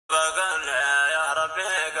يا ربي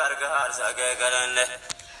قرقر سقيقلن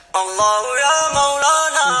الله يا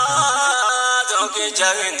مولانا توكي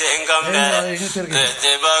جاكين قمنا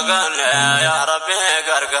اتبقن يا ربي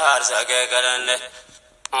قرقر سقيقلن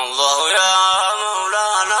الله يا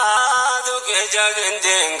مولانا توكي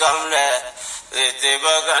جاكين قمنا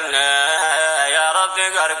اتبقن يا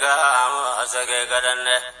ربي قرقر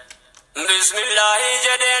سقيقلن بسم الله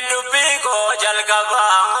جدين دبيكو جلقبا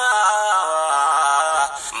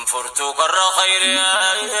فرتو قر خير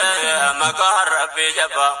مكار ربي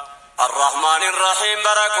جبا الرحمن الرحيم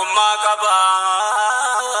بركم ما كبا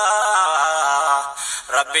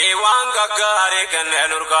ربي وانك قاري كن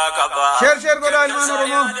نوركا كبا شير قدا المان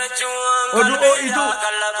رمو ودعو إيتو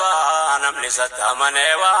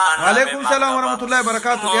عليكم السلام ورحمة الله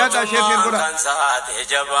وبركاته يا دا شير قدا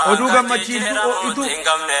ودعو gammachuu إيتو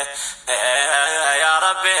يا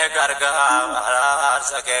ربي قرقا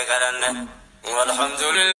سكي قرن والحمد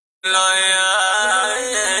لله يا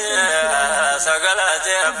سقلت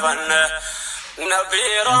فن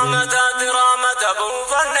نبي رحمة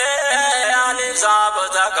بوفن يعني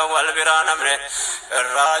صابتك والبران من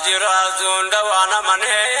الراجي رازون دوانا من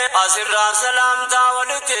أسر سلام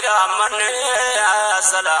تاولت من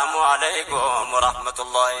السلام عليكم ورحمة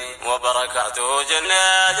الله وبركاته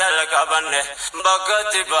جنة الكبن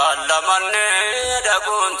بكت بالمن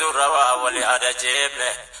دكون تروا ولهذا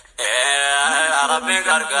جيبه يا ربي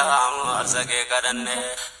قرقام أرسكي كدن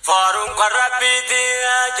فارون قربي تي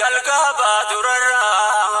جلقا بادرر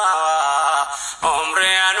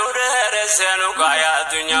عمري أنو درسنو قايا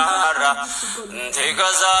دنيا را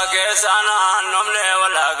تيكسا كيسانا نملي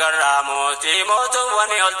ولا قرامو تيموتو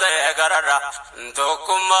وني قلتي قرر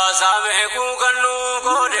توكم ساميكو كنو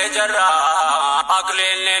قولي جرا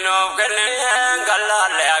أقليني نوبكني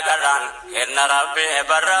قلال لي قران إن ربي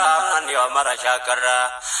بران يوم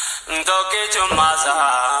رشاكرا توكي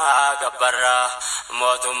جماسا كبرا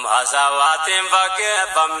موتم أساواتين فاكي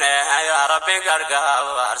فمني يا ربي قرقا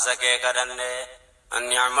وارسكي كدني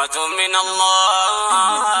النعمة من الله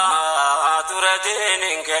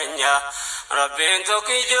تردين كنيا ربي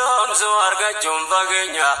توكي جوم سوارك جوم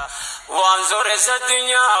فاكينيا وانزور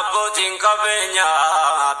الدنيا بوتين كبينيا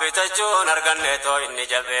بتجون أرغنيتو إني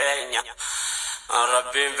جبينيا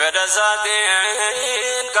ربي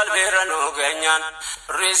فدساتين قلبي رنو كنيان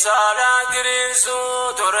رسالة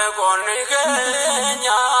دريسو تركوني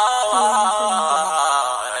كنيا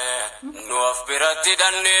نوف برتي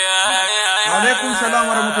دني عليكم السلام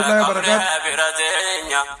ورحمة الله وبركاته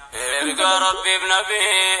برتينيا إرقى ربي بنبي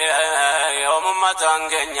يوم متان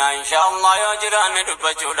كنيا إن شاء الله يجران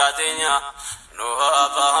دبجو لاتينيا نوها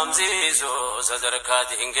فهم سيسو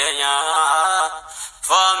صدركاتين كنيا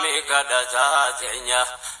فامي كدتاتينيا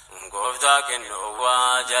قفتا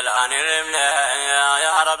كنوا جلان رمنا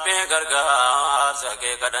يا ربي قرقار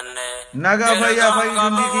سكي كدني nagaa fayyaa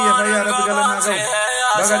fayyidinni kiyya fayyaa rabbi galanaa ga'u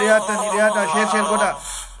baga dhiyaattan dhiyaata sheer godha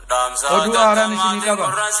oduu haaraan isinii qaba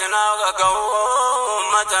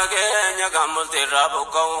ummata keenya gammulti irraa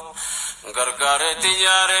buqqa'u gargaaretti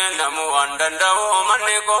jaaree namuu waan danda'u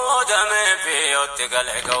manni qoodamee fi yotti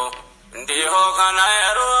galee ga'u ndihoo kana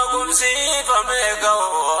yeroo gumsiifamee ga'u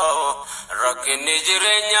rakkinni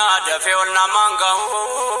jireenyaa dafee ol namaan ga'u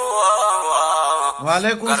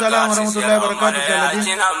وعليكم السلام ورحمة الله وبركاته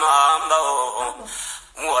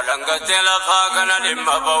ولنقت لفاقنا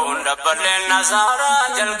لما بون دبلين نصارى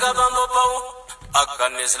جلقبا مبو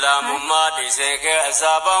أكن إسلام ما ديسيك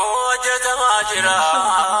حسابا وجد ماجرا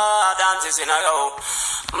دانسي سنغو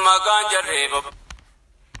مكان جريب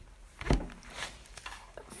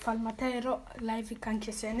فالمتايرو لايفي كان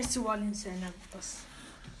كسيني سوالين سنة بس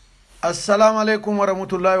السلام عليكم ورحمة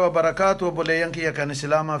الله وبركاته بوليان كيا كان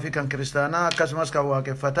إسلاما في كان كريستانا akkasumas kan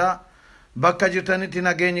waaqeffataa bakka jirtanitti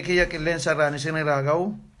nageenyi kiyya qilleensa irraan isin irraa ga'u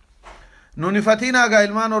nuni fatiinaagaa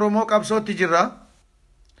ilmaan oromoo qabsootti jirra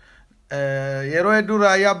yeroo hedduu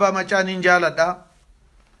raayyaa abbaa macaaniin jaaladha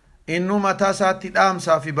innu mataa isaatti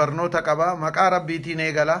dhaamsaa fi barnoota qaba maqaa rabbiitiin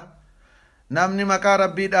eegala namni maqaa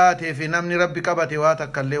rabbii dhaatee fi namni rabbi qabate waa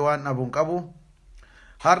takkallee waan dhabuun qabu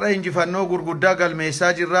har'a injifannoo gurguddaa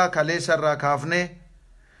galmeessaa jirra kaleessa irraa kaafne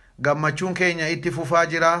gammachuun keenya itti fufaa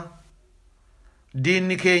jira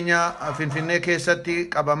diinni keenya finfinnee keessatti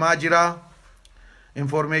qabamaa jira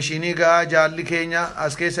informationii gahaa jaalli keenya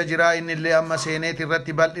as keessa jira innillee amma seeneet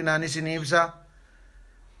irratti bal'inaan isinii ibsa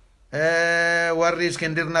warri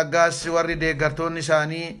iskindir naggaas warri deeggartoonni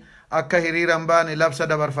isaanii akka hiriiran baane labsa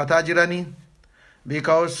dabarfataa jiranii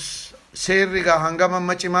because seerri gaa hangam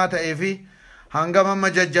amma cimaa ta'ee fi hangam amma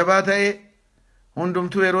jajjabaa ta'e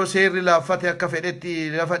hundumtuu yeroo seerri laaffate akka fedhetti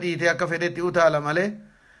lafa dhiite akka fedhetti utaala malee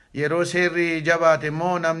yeroo seerri jabaate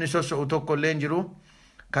immoo namni soso'u tokko illee hin jiru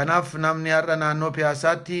kanaaf namni har'a naannoo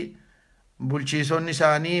piyaasaatti bulchiisonni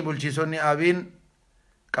isaanii bulchiisonni abiin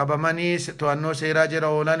qabamanii to'annoo seeraa jala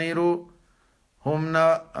oolaniiru. Humna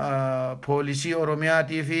poolisii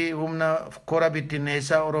Oromiyaatii fi humna kora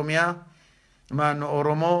bittinneessaa Oromiyaa naannoo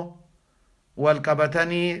Oromoo wal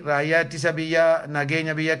qabatanii raayyaa ittisa biyyaa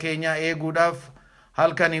nageenya biyya keenyaa eeguudhaaf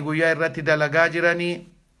halkanii guyyaa irratti dalagaa jiranii.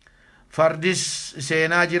 Fardis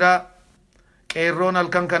seenaa jira. Qeerroon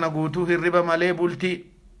halkan kana guutuu hirriba malee bulti.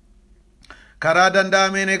 Karaa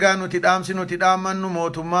danda'ameen egaa nuti dhaamsi nuti dhaammannu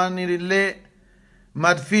mootummaan illee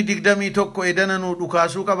madfii 21 edana nu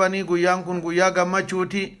dhukaasuu qabanii. Guyyaan kun guyyaa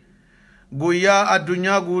gammachuuti. Guyyaa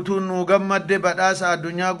addunyaa guutuu nu gammadde badhaasa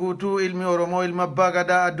addunyaa guutuu ilmi Oromoo ilma abbaa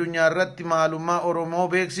gadaa addunyaa irratti maalummaa Oromoo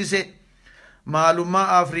beeksise,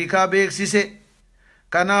 maalummaa Afrikaa beeksise.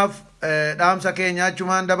 Kanaaf dhaamsa keenya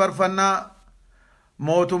achumaan dabarfannaa.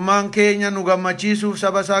 Mootummaan keenya nu gammachiisuuf,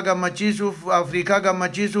 saba isaa gammachiisuuf, Afrikaa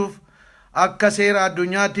gammachiisuuf akka seera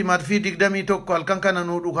addunyaatti madfii 21 halkan kana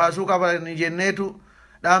nu dhukaasuu qaban jenneetu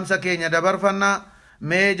dhaamsa keenya dabarfannaa.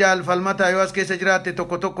 Mee jaalfalmataa yoo as keessa jiraatte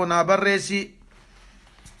tokko tokko naa barreessi.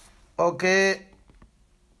 Okay.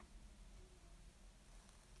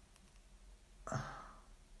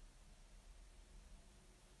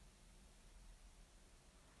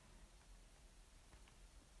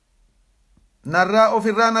 Narraa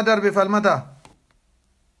ofirraa na darbe falmataa.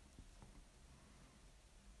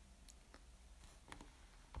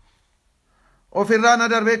 Ofirraa na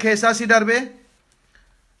darbe keessaa si darbe.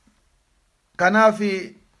 Kanaaf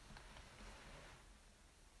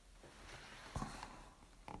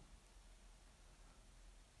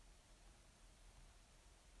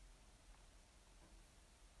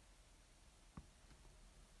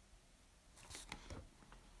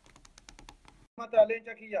mata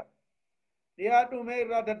leenca kiyya dhiyaadhu mee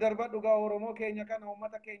irraa daddarbadhu gaa Oromoo keenya kana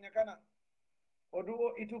uummata keenya kana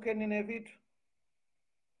oduu itu kennineefiitu.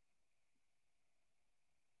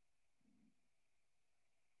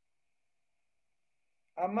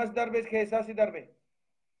 Ammas darbe keessaa si darbe.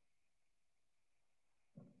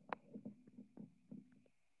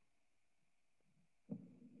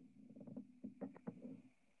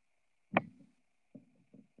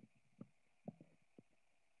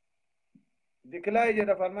 Diklaayi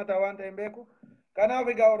jedha falmata waan ta'een beeku. Kanaaf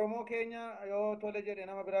egaa Oromoo keenya yoo tole jedhe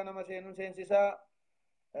nama biraa nama seenuun seensisaa.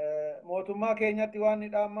 Mootummaa keenyatti waan ni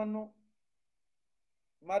dhaammannu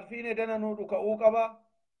madfiin edana nu dhuka'uu qaba.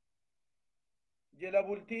 Jala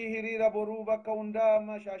bultii hiriira boruu bakka hundaa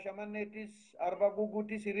amma Shaashamanneettis Arba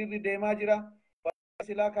Guguuttis hiriirri deemaa jira.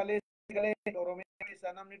 Silaa kaleessa galee Oromiyaa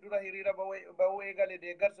keessa namni dura hiriira bahuu eegale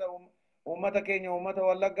deeggarsa uummata keenya uummata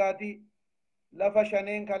Wallaggaati. Lafa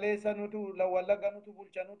shaneen kaleessa nutu Wallagga nutu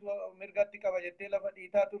bulcha nutu mirgatti qaba jettee lafa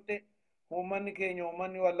dhiitaa turte. Uummanni keenya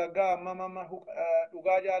uummanni Wallaggaa amma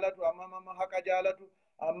dhugaa jaalatu amma haqa jaalatu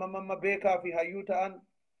amma beekaa fi hayyuu ta'an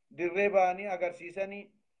dirree ba'anii agarsiisanii.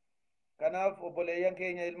 Kanaaf obboleeyyan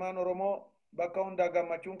keenya ilmaan Oromoo bakka hundaa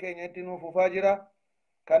gammachuun keenya itti nuuf fufaa jira.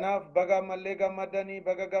 Kanaaf baga ammallee gammadanii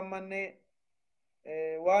baga gammannee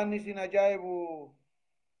waan isin ajaa'ibu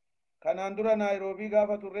kanaan dura Naayiroobii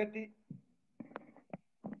gaafa turretti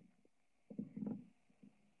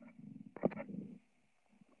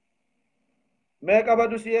mee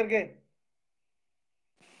qabadu si erge.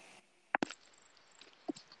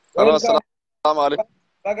 Assalamu alaikum.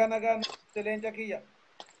 Baga nagaan leenca kiyya.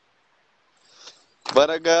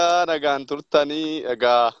 Baraga nagaan turtanii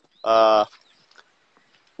egaa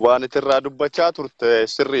waan itirraa dubbachaa turte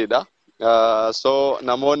sirriidha. So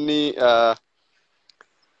namoonni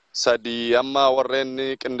sadii amma warreen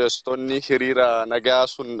qindeessitoonni hiriira nagaa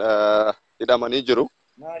sun hidhamanii jiru.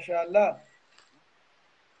 Maashaallah.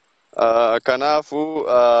 Kanaafuu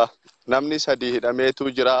namni sadii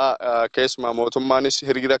hidhameetu jira. Keessumaa mootummaanis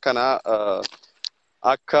hiriira kana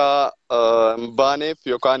akka hin baaneef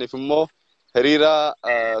yookaaniif immoo hiriira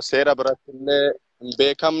seera biratti illee hin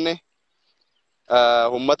beekamne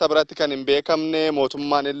uummata biratti kan hin beekamne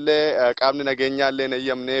mootummaan illee qaamni nageenyaa illee hin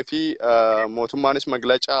eeyyamnee fi mootummaanis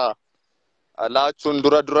maglacaa laachuun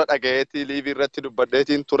dura dhagayeetii liivii irratti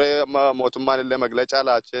dubbadheetiin ture mootummaan illee maglacaa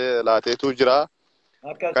laateetu jira.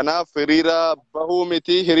 Kanaaf hiriira bahuu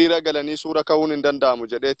miti hiriira galanii suura ka'uun hin danda'amu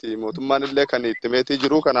jedheeti mootummaan illee kan itti meetii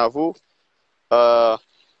jiru. Kanaafuu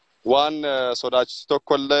waan sodaachisu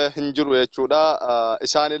tokko illee hin jiru jechuudha.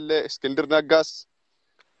 Isaan illee Iskindir Naggaas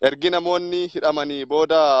ergi namoonni hidhamanii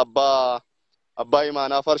booda abbaa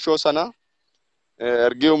imaanaa farshoo sana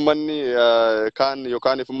ergi uummanni kaan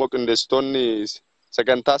yookaan immoo qindeessitoonni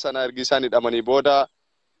sagantaa sana ergi isaan hidhamanii booda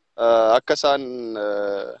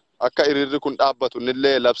akka hiriirri kun dhaabbatu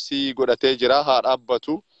illee labsii godhatee jira haa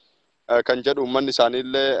dhaabbatu. kan jedhu uummanni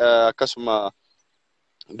isaaniillee akkasuma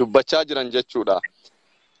dubbachaa jiran jechuudha.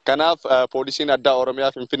 Kanaaf poolisiin addaa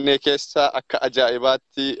Oromiyaa Finfinnee keessa akka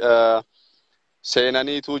ajaa'ibaatti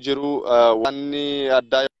seenaniitu jiru. Wanni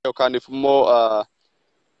addaa yookaan immoo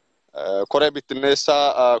koree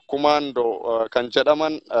bittinneessaa kumaandoo kan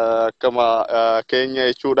jedhaman akkama keenya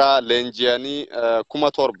jechuudha leenji'anii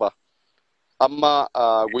 7,000 amma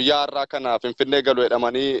guyyaa har'aa kana Finfinnee galu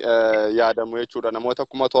jedhamanii yaadamu jechuudha. Namoota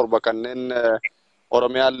 7,000 kanneen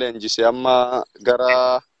Oromiyaan leenjise amma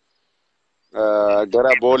gara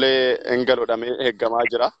boolee engalodhamee eeggamaa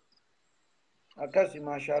jira. Akkasi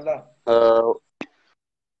maashaallah.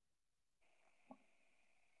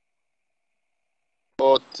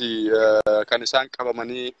 Kan isaan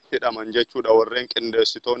qabamanii hidhaman jechuudha warreen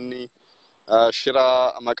qindeessitoonni shira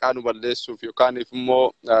maqaa nu balleessuuf yookaan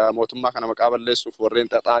immoo mootummaa kana maqaa balleessuuf warreen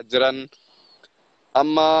xaxaa jiran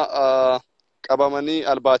amma qabamanii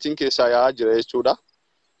albaatiin keessaa yaa'aa jira jechuudha.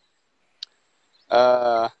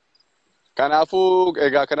 Kanaafuu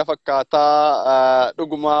egaa kana fakkaataa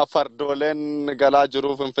dhuguma fardooleen galaa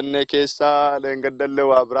jiru Finfinnee keessa leengaddallee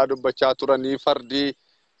waa biraa dubbachaa turanii fardi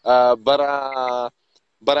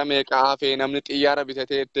bara meeqaa hafee namni xiyyaara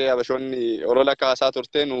bitatee Habashoonni olola kaasaa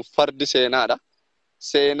turte nuuf fardi seenaadha.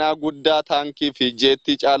 Seenaa guddaa taankii fi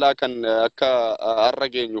jeettii caalaa kan akka har'a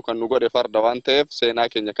geenyu kan nu godhe farda waan ta'eef seenaa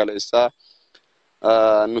keenya kaleessaa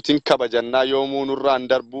nutiin kabajannaa yoomuu nurraan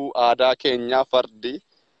darbuu aadaa keenyaa fardi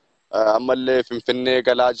ammallee Finfinnee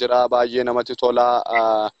galaa jira baay'ee namatti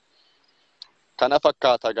tolaa. Kana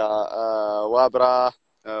fakkaata gaa waa biraa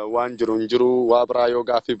waan jiru hin jiru waa biraa yoo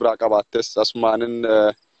gaaffii biraa qabaattes asumaanin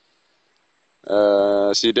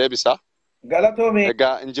si deebisa. Galatoomee.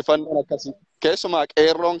 Egaa injifannoon akkasii keessumaa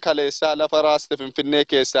qeerroon kaleessaa lafa raaste Finfinnee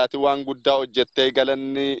keessaati waan guddaa hojjettee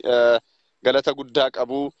galata guddaa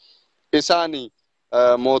qabu. Isaanii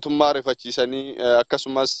mootummaa rifachiisanii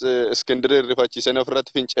akkasumas iskindirii rifachiisanii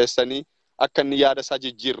ofirratti finceessanii akka inni yaada isaa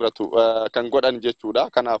jijjiirratu kan godhan jechuudha.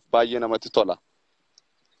 Kanaaf baay'ee namatti tola.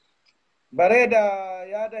 Bareeda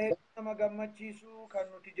yaada hedduu nama gammachiisu kan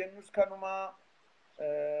nuti jennus kanuma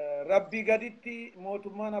rabbii gaditti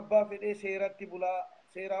mootummaan abbaa fedhee seeratti bulaa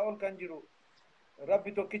seeraa ol kan jiru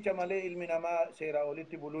rabbi tokkicha malee ilmi namaa seeraa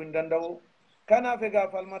olitti buluu hin danda'u. Kanaaf egaa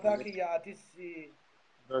falmataa kiyya atis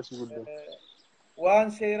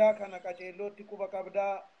waan seeraa kana qaceellootti quba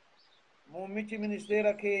qabdaa. Muummichi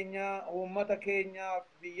ministeera keenya uummata keenyaaf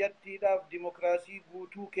biyyattiidhaaf dimokiraasii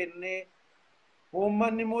guutuu kennee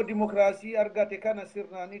uummanni immoo dimokiraasii argate kana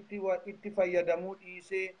sirnaan itti fayyadamuu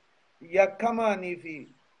dhiisee yakkamaanii fi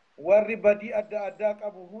warri badii adda addaa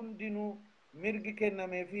qabu hundinuu mirgi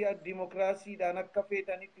kennamee fi dimokiraasiidhaan akka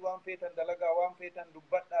feetanitti waan feetan dalagaa waan feetan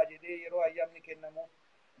dubbadhaa jedhee yeroo ayyaamni kennamu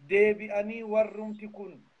deebi'anii warrumti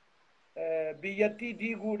kun biyyattii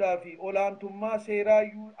diiguudhaa fi olaantummaa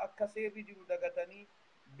seeraayyuu akka seerri jiru dagatanii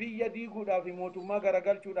biyya diiguudhaa fi mootummaa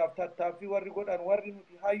garagalchuudhaaf tattaaffii warri godhan warri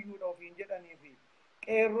nuti hayyuudha ofiin jedhanii fi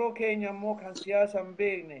qeerroo keenya immoo kan siyaasan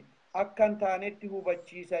beekne akkan taanetti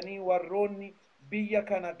hubachiisanii warroonni biyya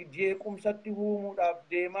kana jeequmsatti huumuudhaaf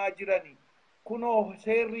deemaa jirani. Kunoo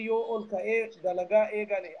seerri yoo ol ka'ee dalagaa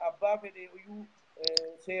eegale abbaa fedhe iyyuu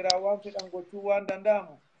seeraa waan fedhan gochuu waan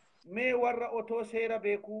danda'amu. Mee warra otoo seera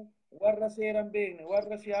beekuu warra seeran beekne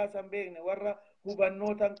warra siyaasan beekne warra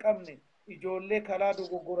hubannootan qabne ijoollee karaa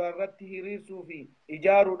dogoggoraa irratti hiriirsuu fi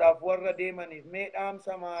ijaaruudhaaf warra deemaniif mee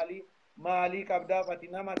dhaamsa maalii qabdaaf ati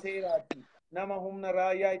nama seeraati nama humna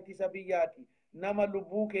raayyaa ittisa biyyaati nama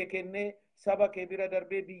lubbuu kee kennee saba kee bira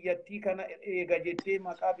darbee biyyattii kana eega jettee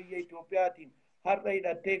maqaa biyya Itoophiyaatiin har'a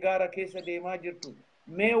hidhattee gaara keessa deemaa jirtu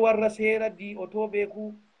mee warra seera otoo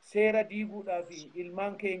beekuu seera diiguudhaaf fi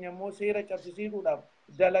ilmaan keenya immoo seera cabsisiisuudhaaf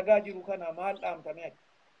dalagaa jiru kana maal dhaamtame?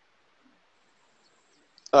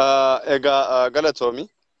 Egaa galatoomi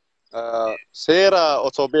seera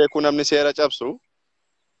otoo beekuu namni seera cabsu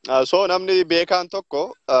so namni beekaan tokko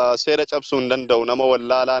seera cabsuu hin danda'u nama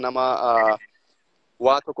wallaalaa nama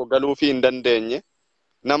waa tokko galuu fi hin dandeenye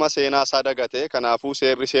nama seenaa isaa dagate kanaafuu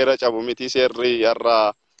seerri seera cabu miti seerri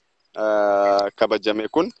irraa kabajame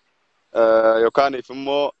kun yookaan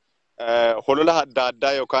immoo holola adda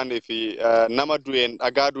addaa yookaan nama du'een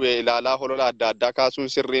dhagaa du'e ilaalaa holola adda addaa kaasuun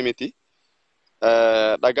sirrii miti.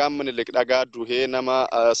 Dhagaan Minilik dhagaa du'ee nama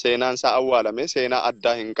seenaan isaa awwaalame seenaa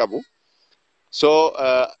addaa hin qabu. So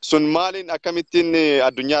sun maaliin akkamittiin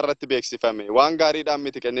addunyaa irratti beeksifame waan gaariidhaan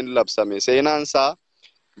miti kennin labsame seenaan isaa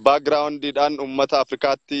backgroundiidhaan uummata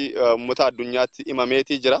Afrikaatti uummata addunyaatti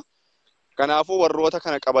himameetii jira. Kanaafuu warroota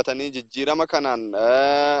kana qabatanii jijjiirama kanaan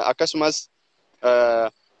akkasumas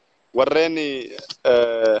warreen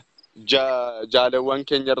jaalawwan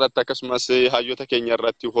keenya irratti akkasumas hayyoota keenya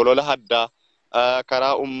irratti holola addaa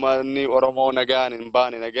karaa ummanni Oromoo nagaan hin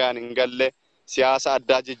baane nagaan hin galle siyaasa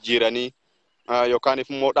addaa jijjiiranii yookaan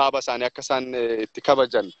immoo dhaaba isaanii akka isaan itti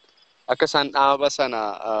kabajan akka isaan dhaaba sana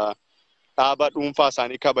dhaaba dhuunfaa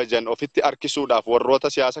isaanii kabajan ofitti harkisuudhaaf warroota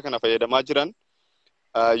siyaasa kana fayyadamaa jiran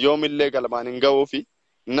yoomillee galmaan hin ga'uu fi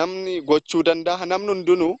namni gochuu danda'a namni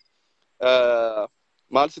hundinuu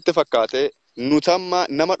maal sitti fakkaate nutamma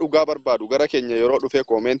nama dhugaa barbaadu gara keenya yeroo dhufee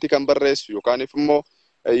koomentii kan barreessu yookaan immoo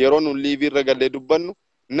yeroo nu liivii irra gallee dubbannu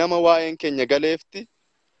nama waa'een keenya galeefti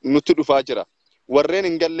nutti dhufaa jira. Warreen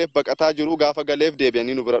hin galleef baqataa jiru gaafa galeef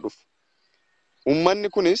deebi'anii nu bira dhufu. Uummanni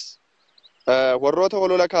kunis warroota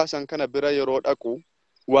holola kaasan kana bira yeroo dhaqu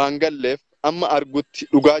waan galleef amma argutti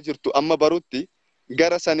dhugaa jirtu amma barutti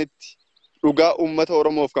gara sanitti dhugaa uummata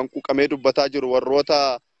Oromoof kan quuqamee dubbataa jiru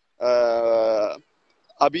warroota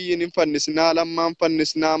abiyyiin hin fannisnaa lammaan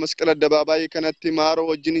fannisnaa masqala dabaabaayii kanatti maaroo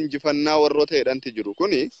wajjin injifannaa warroota jedhanti jiru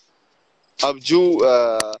kuni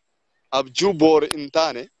abjuu boor hin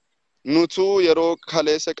taane nutu yeroo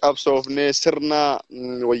kaleessa qabsoofnee sirna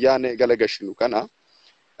wayyaanee galagashinu kana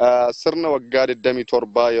sirna waggaa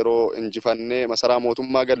 27 yeroo injifannee masaraa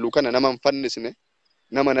mootummaa gallu kana nama hin fannisne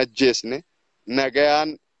nama najjeesne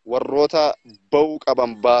nagayaan warroota ba'uu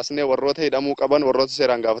qaban baasne warroota hidhamuu qaban warroota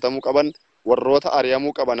seeraan gaafatamuu qaban warroota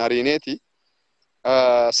ari'amuu qaban hariineeti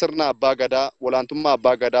sirna abbaa gadaa walaantummaa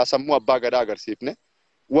abbaa gadaa sammuu abbaa gadaa agarsiifne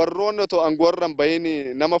warroonni otoo aangoorran bahin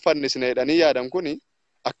nama fannisne jedhanii yaadan kuni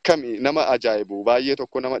akkami nama ajaa'ibu baay'ee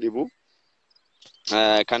tokko nama dhibu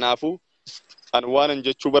kanaafu an waan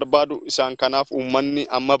jechuu barbaadu isaan kanaaf uummanni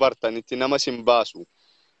amma bartanitti nama isin baasu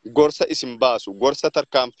gorsa isin baasu gorsa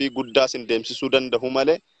tarkaanfii guddaa isin deemsisuu danda'u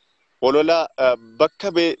malee holola bakka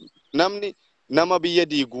namni nama biyya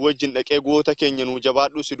diigu wajjin dhaqee goota keenya nuu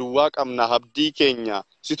jabaadhu si duwwaa qabna abdii keenya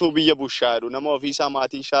situu biyya bushaadhu nama ofiisaa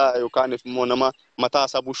maatii isaa yookaan immoo nama mataa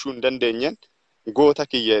isaa bushuu hin dandeenyen goota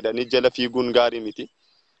kiyya jedhanii jala fiiguun gaarii miti.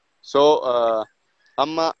 So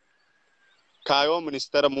amma kaayoo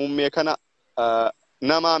ministeera muummee kana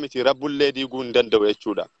nama miti rabbullee diiguu hin danda'u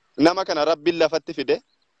jechuudha. Nama kana rabbiin lafatti fide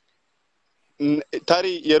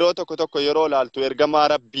tarii yeroo tokko yeroo laaltu ergamaa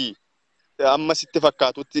rabbii amma sitti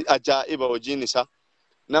fakkaatutti ajaa'iba hojiin isaa.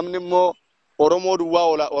 Namni immoo Oromoo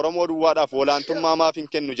duwwaadhaaf olaantummaa maaf hin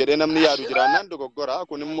kennu jedhee namni yaadu jiraannaan dogoggora.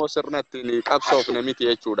 Kun immoo sirna ittiin qabsoofne miti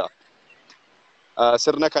jechuudha.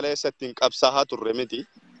 Sirna kaleessa ittiin qabsaa'aa turre miti.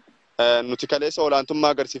 Nuti kaleessa olaantummaa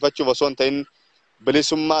agarsiifachuuf osoo hin ta'in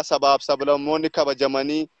bilisummaa sabaaf sablammoonni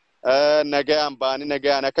kabajamanii nagayaan ba'anii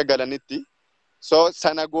nagayaan akka galanitti. So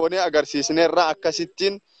sana goonee agarsiisneerraa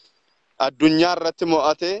akkasittiin addunyaa irratti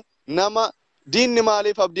mo'atee nama diinni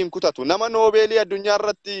maaliif abdiin kutatu nama noobeelii addunyaa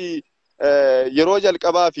irratti yeroo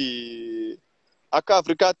jalqabaa fi akka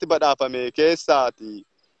Afrikaatti badhaafame keessaati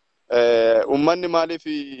uummanni maaliif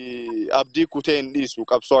abdii kutee hin dhiisu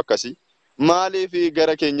qabsoo akkasii maaliif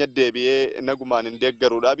gara keenya deebi'ee nagumaan hin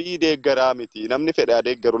deeggaruudha abii deeggaraa miti namni fedhaa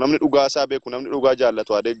deeggaru namni dhugaa isaa beeku namni dhugaa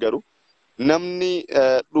jaallatu haa deeggaru namni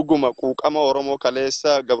dhuguma quuqama Oromoo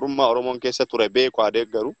kaleessa gabrummaa Oromoon keessa ture beeku haa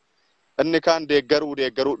deeggaru inni kaan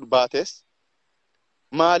deeggaruu baates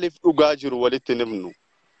maaliif dhugaa jiru walitti nifnu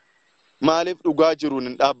maaliif dhugaa jiru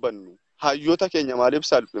hin dhaabbannu hayyoota keenya maaliif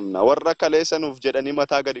salphimna warra kaleessa nuuf jedhanii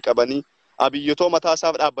mataa gadi qabanii abiyyotoo mataa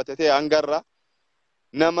isaaf dhaabbatee hangarra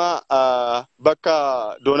nama bakka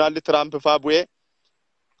Doonaald Tiraamp faa bu'ee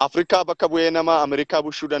Afrikaa bakka bu'ee nama Ameerikaa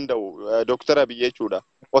bushuu danda'u Dr. Abiy jechuudha.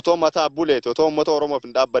 Otoo mataa buleeti otoo uummata Oromoof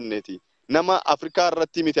hin dhaabbanneeti nama Afrikaa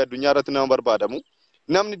irratti miti addunyaa irratti nama barbaadamu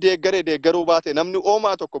namni deeggaruu baate namni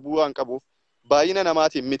oomaa tokko bu'aa hin qabuuf baay'ina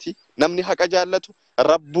namaatiin miti namni haqa jaallatu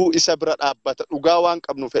rabbuu isa bira dhaabbata dhugaa waan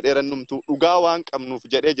qabnuuf fedheerannumtu dhugaa waan qabnuuf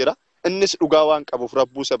jedhee jira innis dhugaa waan qabuuf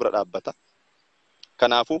rabbuu isa bira dhaabbata.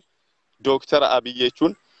 Kanaafu Dr. Abiy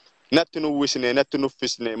jechuun natti nuwwisne natti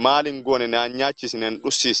nuffisne maalin goone naan nyaachisne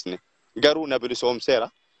dhussisne garuu na bilisoomseera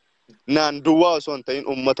naan duwwaa osoo hin ta'in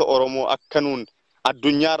uummata Oromoo akka nuun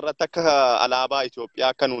addunyaa irratti akka alaabaa Itoophiyaa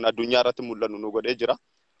akka nuun addunyaa irratti mul'annu nu godhee jira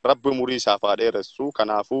rabbi umurii isaaf haa dheeressu.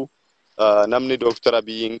 Kanaafuu namni Dr.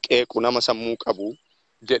 Abiyyiin qeequ nama sammuu qabu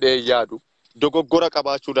jedhee yaadu dogoggora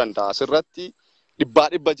qabaachuu danda'a asirratti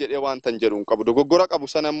dhibba jedhee waan tan jedhu hin qabu dogoggora qabu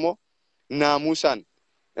sana immoo naamusaan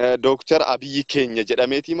Dr. Abiy keenya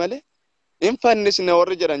jedhameeti malee hin fannisne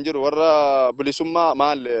warri jedhan jiru warra bilisummaa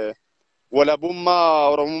maal walabummaa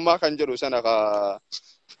Oromummaa kan jedhu sana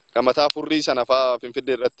ka mataa furrii sana faa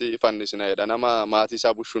Finfinnee irratti fannisneedha nama maatii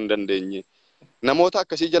isaa bushuu hin dandeenye namoota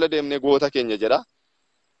akkasii jala deemnee goota keenya jedha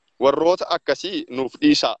warroota akkasii nuuf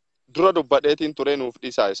dhiisaa dura dubbadheetiin ture nuuf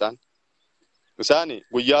dhiisaa isaan isaani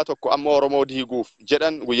guyyaa tokko amma Oromoo diiguuf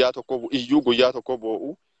jedhan guyyaa tokko iyyuu guyyaa tokko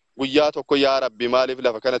boo'u guyyaa tokko yaa Rabbi maaliif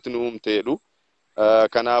lafa kanatti nu uumteedhu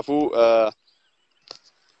kanaafuu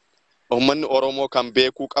ummanni Oromoo kan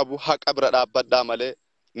beekuu qabu haqa bira dhaabbadhaa malee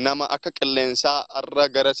nama akka qilleensaa arra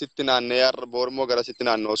garasitti naannee arra Oromoo garasitti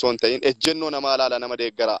naannoo osoo hin ta'in ejjennoo nama alaala nama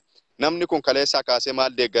deeggaraa namni kun kaleessaa kaasee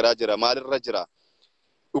maal deeggaraa jira maalirra jira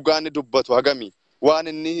dhugaan dubbatu hagami waan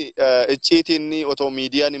inni icciitiin inni otoo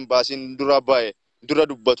miidiyaan hin baasin dura bahe dura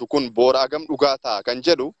dubbatu kun boora hagam dhugaa ta'a kan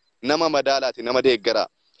jedhu nama madaalaati nama deeggaraa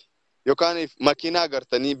yookaan makiinaa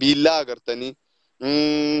agartanii biillaa agartanii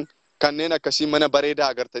kanneen akkasii mana bareedaa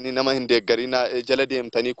agartanii nama hin deeggarin jala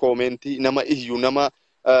deemtanii koomentii nama iyyu nama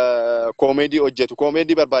koomedii hojjetu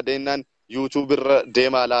koomedii barbaadennaan YouTube irra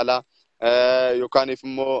deemaa ilaalaa yookaan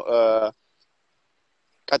immoo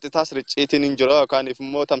qaxxitaa sirriitiin hin jiru yookaan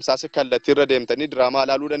immoo tamsaasa kallattii irra deemtanii diraamaa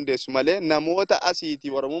ilaaluu dandeessu malee namoota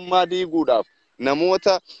asiitii Oromummaa diiguudhaaf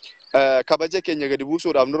namoota kabaja keenya gadi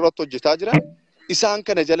buusuudhaaf nurratti hojjetaa jiran isaan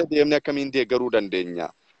kana jala deemnee akkamiin deeggaruu dandeenya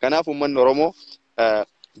kanaaf uummanni Oromoo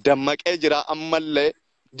dammaqee jira ammallee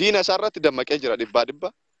diina isaarratti dammaqee jira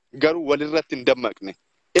dhibba garuu walirratti hin dammaqne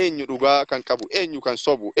eenyu dhugaa kan qabu eenyu kan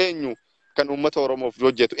sobu eenyu kan uummata Oromoof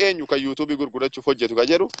hojjetu eenyu kan YouTube gurgurachuuf hojjetu ka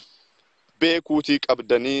jedhu beekuutii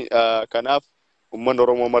qabdanii kanaaf uummanni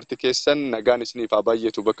Oromoo marti keessan nagaan isiniif haa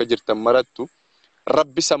baay'atu bakka jirtan marattu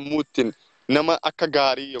rabbi sammuuttiin nama akka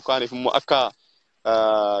gaarii yookaan immoo akka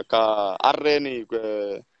arreen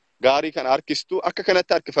gaarii kan harkistu akka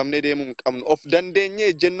kanatti harkifamnee deemuu hin qabnu of dandeenye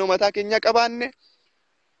ejjennoo mataa keenya qabaanne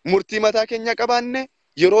murtii mataa keenya qabaanne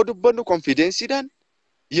yeroo dubbannu konfidensiidhaan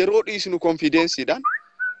yeroo dhiisnu konfidensiidhaan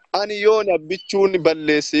ani yoo nabbichuun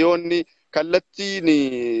balleesse yoonni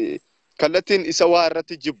kallattiin isa waa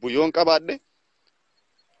irratti jibbu yoon qabaadhe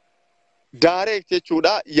daareek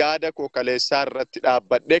jechuudha yaada koo kaleessaa irratti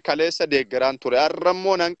dhaabbadhe kaleessa deeggaraan ture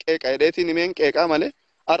arrammoo nan qeeqa hidheetiin himeen qeeqaa malee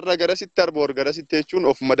arra garasitti arboor garasitti jechuun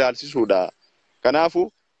of madaalsisuudha kanaafu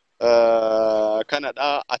kanadha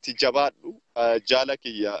ati jabaadhu jaala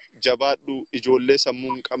kiyya jabaadhu ijoollee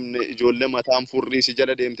sammuu hin qabne ijoollee mataan furrii si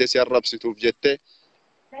jala deemtee si arrabsituuf jettee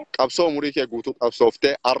qabsoo umurii kee guutuu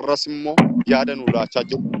qabsooftee arras immoo yaada nuu laachaa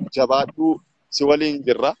jiru jabaadhu si waliin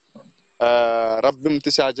jirra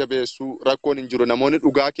rabbimti si jabeessu rakkoon hin jiru namoonni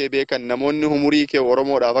dhugaa kee beekan namoonni umurii kee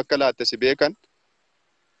Oromoodhaaf akka laatte si beekan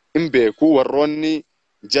hin beeku warroonni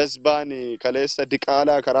jazbaani kaleessa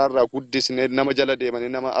diqaalaa karaarraa guddisne nama jala deemanii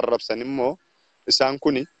nama arrabsan immoo isaan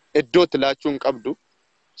kuni iddootti laachuu hin qabdu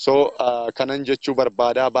so kanan jechuu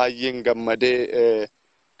barbaadaa baay'een gammadee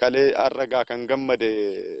kalee arragaa kan gammade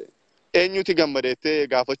eenyuti gammadeettee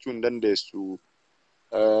gaafachuu hin dandeessu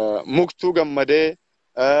muktuu gammadee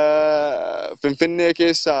Finfinnee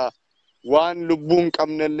keessa waan lubbuun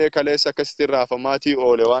qabnellee kaleessa akkasitti raafamaatii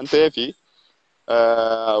oole waan ta'eefi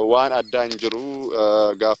waan addaa hin jiru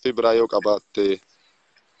gaaffii biraa yoo qabaatte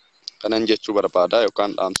kanan jechuu barbaada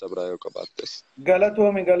yookaan dhaamsa biraa yoo qabaattes.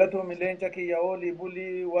 Galatoomi leenca kiyya oolii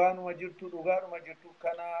bulii waanuma jirtu dhugaadhuma jirtu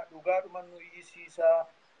kana dhugaadhuma nu iyyisiisa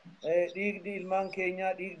dhiigdi ilmaan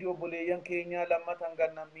keenyaa dhiigdi obboleeyyan keenyaa lammatan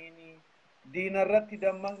gannammiini diina irratti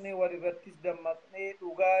dammaqnee wal irrattis dammaqnee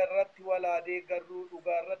dhugaa irratti walaadee garuu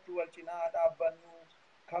dhugaa irratti wal cinaa dhaabbannu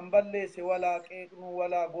kan balleesse walaa qeeqnu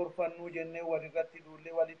walaa gorfannu jennee wal irratti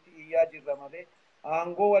duullee walitti iyyaa jirra malee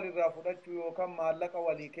aangoo walirraa fudhachuu yookaan maallaqa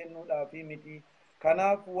walii kennuudhaafi miti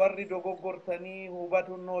kanaaf warri dogoggortanii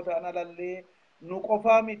hubatunnoo ta'an alallee nu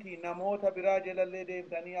qofaa miti namoota biraa jalallee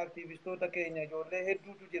deemtanii aktiivistoota keenya ijoollee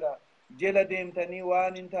hedduutu jira jala deemtanii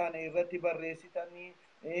waan hin taane irratti barreessitanii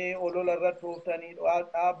olola irratti ooftanii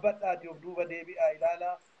dhaabbadhaati of duuba deebi'aa ilaala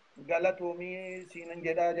galatoomii siinan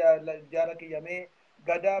jedhaa jaala kiyyamee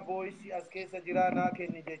gadaa booyisi as keessa jira naa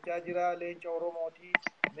kenni jechaa jira leenca Oromootii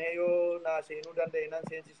mee yoo naa seenuu danda'e nan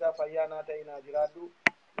seensisaa fayyaa naa ta'e naa jiraadhu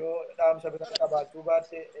yoo dhaamsa biraa qabaachuu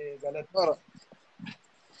baatte galatoomii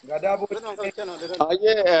gadaa booyisi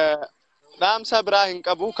dhaamsa biraa hin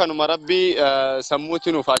qabu kanuma rabbii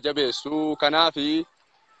sammuutti nuuf haa jabeessu kanaafi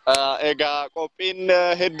egaa qophiin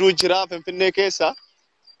hedduu jira Finfinnee keessa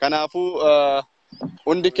kanaafuu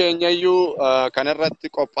hundi keenyayyuu kanarratti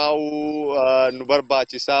qophaa'uu nu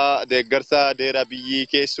barbaachisaa deeggarsa deera biyyii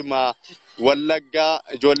keessumaa Wallaggaa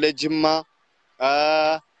ijoollee Jimmaa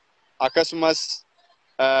akkasumas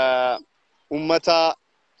ummata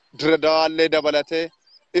Diradawaallee dabalatee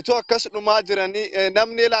itoo akkas dhumaa jiranii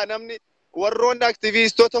namni warroonni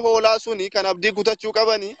aktivistoota hoolaa suni kan abdii kutachuu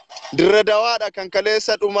qabanii Diradawaadha kan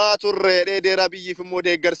kaleessa dhumaa turre deera biyyiif immoo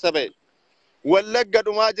deeggarsa ba'e Wallagga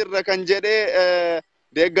dhumaa jirra kan jedhee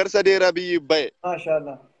deeggarsa deera biyyiif ba'e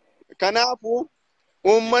maashaallah kanaafu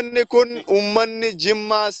ummanni kun ummanni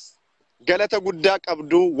Jimmaas galata guddaa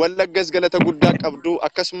qabdu, Wallaggas galata guddaa qabdu,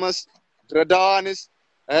 akkasumas Diradawaanis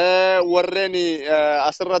warreen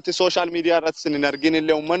asirratti social media irratti sin argin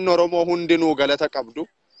illee uummanni Oromoo hundinuu galata qabdu.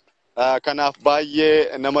 Kanaaf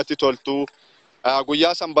baay'ee namatti toltu.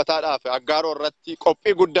 Guyyaa sanbataadhaaf aggaaroo irratti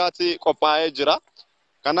qophii guddaatti qophaa'ee jira.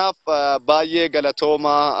 Kanaaf baay'ee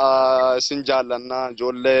galatooma sin jaallanna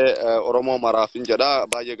ijoollee Oromoo maraaf hin jedha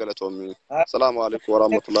baay'ee galatoomi. Assalaamu alaykum wa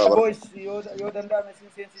rahmatullahi wa barakatuh. Yoo danda'ame sin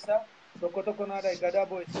seensisa tokko tokko naadha gadaa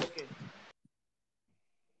boys. Okay.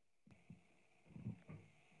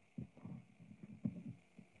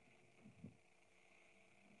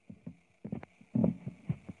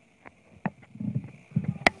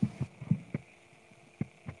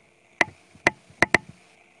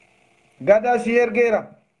 Gada si ergeera.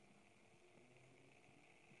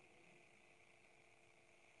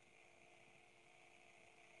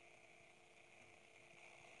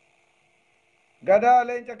 Gada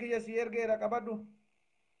leenca kiyya si ergeera qabadhu.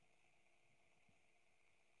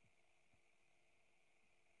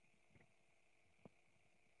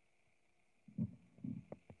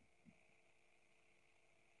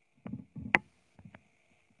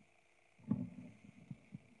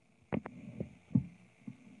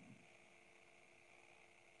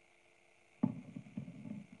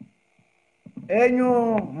 Eenyu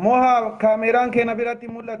moha kaameraan keenya biratti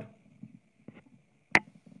mul'atu.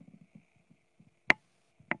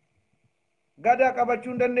 Gada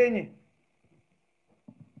qabachuu hin dandeenye.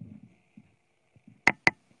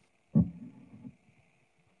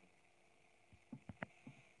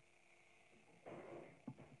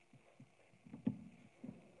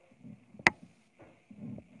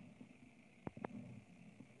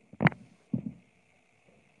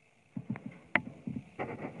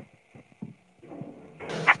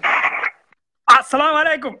 Assalamu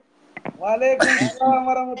alaikum. Waalaikum assalam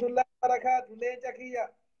warahmatullahi wabarakatuh. Leenca kiyya.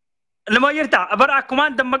 Lama jirta bara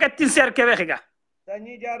akkumaan dammaqattiin si harkee beekiga.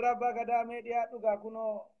 Sanyii jaarraa abbaa gadaa meediyaa dhugaa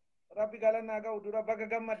kunoo rabbi galannaa ga'u dura bakka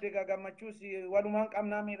gammadde gammachuu si walumaan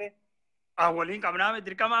qabnaa miire. Waliin qabnaa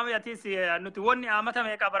dirqamaa mi'atis nuti wanni amata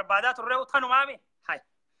meeqa barbaadaa turre utanumaa mi.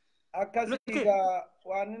 Akkasii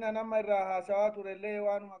waan nama irraa haasawaa turellee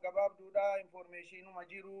waanuma gabaabduudha informeeshinuma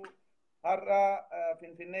jiru. Har'a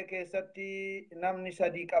Finfinnee keessatti namni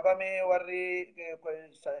sadii qabame warri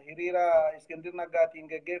hiriira iskindir naggaatiin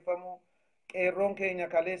geggeeffamu qeerroon keenya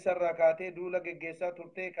kaleessa irraa kaatee duula geggeessaa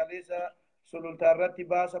turte kaleessa sulultaa irratti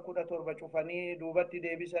baasa 17 cufanii duubatti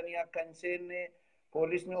deebisanii akka hin seenne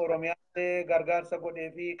poolisni Oromiyaa gargaarsa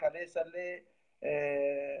godhee fi kaleessallee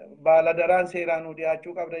baaladaraan seeraan nu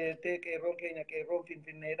dhiyaachuu qabda jettee qeerroon keenya qeerroon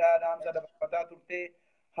Finfinneedhaa dhaamsa dabarfataa turte.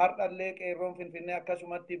 Har'allee qeerroon Finfinnee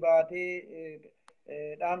akkasumatti baatee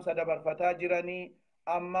dhaamsa dabarfataa jiranii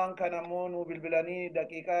ammaan kan ammoo nu bilbilanii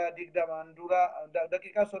daqiiqaa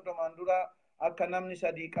 30 dura akka namni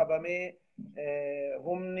sadii qabamee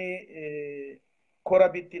humni kora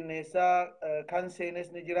bittinneessaa kan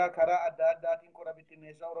seenes ni jira karaa adda addaatiin kora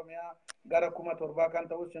bittinneessaa Oromiyaa gara 7,000 kan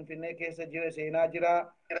ta'us Finfinnee keessa jira seenaa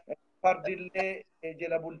jira. Fardillee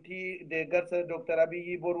jala bultii deeggarsa Dr.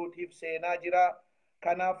 Abiy boruutiif seenaa jira.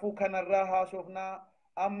 Kanaafuu kanarraa haasofnaa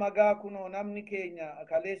amma gaa kunoo namni keenya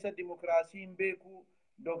kaleessa dimokiraasiin beeku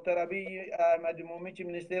Dr. Abiy Ahmed muummichi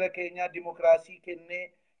ministeera keenyaa dimokiraasii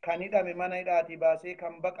kennee kan hidhame mana hidhaatii baasee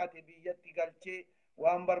kan baqate biyyatti galchee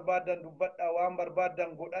waan barbaadan dubbadhaa waan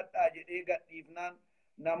barbaadan godhadhaa jedhee gadhiifnaan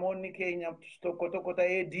namoonni keenya tokko tokko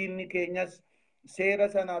ta'ee diinni keenyas seera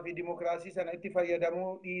sanaa fi dimokiraasii sana itti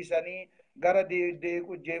fayyadamuu dhiisanii gara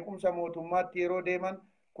jeequmsa mootummaatti yeroo deeman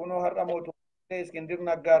kunoo har'a mootummaa iskindir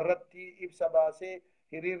naggaa irratti ibsa baasee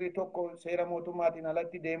hiriirri tokko seera mootummaatiin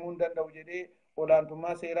alatti deemuu hin danda'u jedhee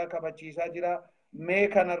olaantummaa seeraa kabachiisaa jira. Mee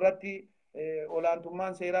kanarratti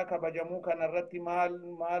olaantummaan seeraa kabajamuu kanarratti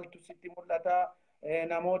maaltu sitti mul'ata?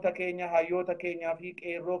 Namoota keenya hayyoota keenyaa fi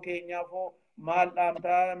qeerroo keenyaafoo maal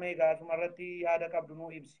dhaamtaa mee gaasumarratti yaada qabdu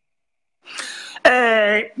nuu ibsi.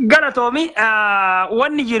 Galatoomi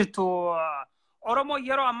wanni jirtu Oromoo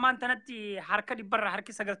yeroo ammaan tanatti harka dhibbarra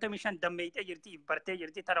harki 95 dammeeytee jirti bartee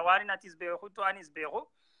jirti tana waan atis beeku tu anis beeku.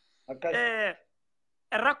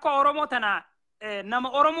 Rakkoo Oromoo tana nama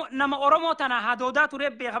Oromoo tana hadoodaa ture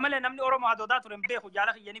beeka malee namni Oromoo hadoodaa ture beeku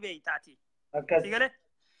jaala kiyyani beeytaati. Sigale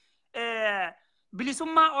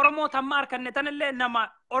bilisummaa Oromoo tamma harkanne tanallee nama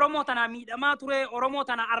Oromoo tana miidhamaa ture Oromoo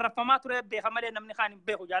tana arrafamaa ture beeka malee namni kaan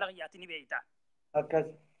beeku jaala kiyyaati ni beeyta.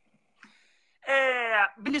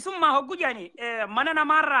 Bilisummaa hoggu jaani mana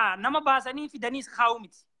namarraa nama baasanii fidanii kaa'u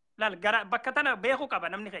miti. Laal gara bakka tana beeku qaba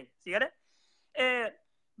namni keenya. Sigale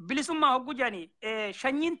bilisummaa hoggu jaani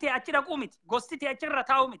shanyiin tee achi dhaquu miti gosti tee achirra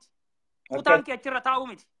taa'u miti kutaan tee achirra taa'u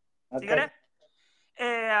miti. Sigale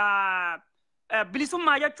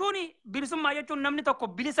bilisummaa jechuun namni tokko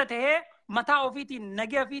bilisa tahee mataa ofiitiin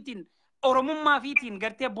nagee ofiitiin oromummaa ofiitiin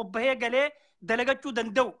gartee bobbahee galee dalagachuu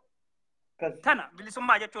danda'u. Tana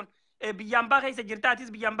bilisummaa jechuun biyyaan baa keessa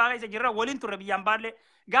jirtaatis biyyaan baa keessa jirra waliin turre biyyaan baallee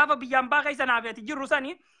gaafa biyyaan baa keessa naafeeti jirru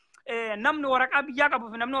sani namni waraqaa biyyaa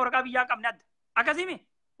qabu fi namni waraqaa biyyaa qabne adda akkasimi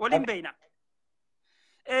waliin beeyna.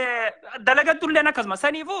 Dalagatulleen akkasuma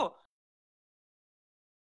saniifuu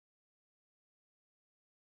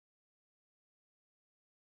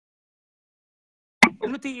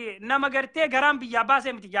nuti nama gartee garaan biyyaa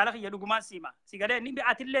baasee miti jaala kiyya dhugumaan siima si galee ni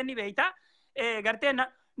atillee ni beeyta gartee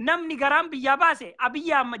namni garaan biyyaa baase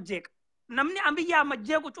abiyyaa amma jeeqa namni abiyyaa amma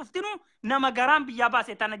jeequ cuftinu nama garaan biyyaa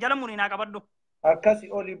baase tana jala muninaa qabadhu akkasi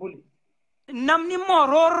oli buli namni immoo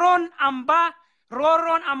roorroon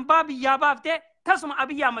ambaa biyyaa baaftee tasuma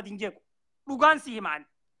abiyyaa amma jeequ dhugaan si himaan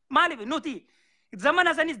maaliif nuti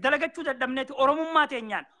zamana sanis dalagachuu dadhabneeti oromummaa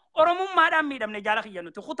teenyaan oromummaadhaan miidhamne jaala kiyya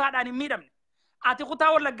nuti kutaadhaan hin miidhamne ati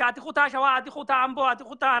kutaa wallaggaa ati kutaa shawaa ati kutaa amboo ati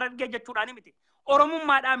kutaa harargee jechuudhaan miti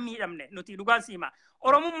oromummaadhaan miidhamne nuti dhugaan siima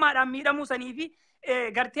oromummaadhaan miidhamuu sanii fi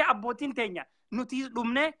gartee abbootiin teenya nuti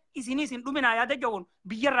dhumne isinis hin dhuminaa yaada jawun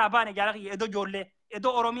biyyarraa baane jaala kiyya edoo joollee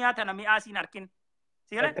edoo oromiyaa tana mi'aasiin arkin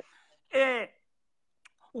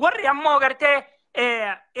warri ammoo gartee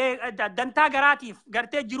dantaa garaatiif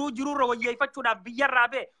gartee jiruurra wayyeeffachuudhaaf biyyarraa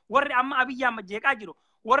bee warri amma abiyyaa amma jeeqaa jiru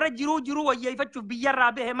warra jiruu wayyeeffachuuf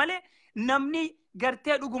biyyarraa bee malee namni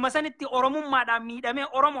gartee dhuguma sanitti oromummaadhaan miidhamee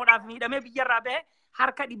oromoodhaaf miidhamee biyyarraa bee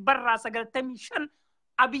harka 95%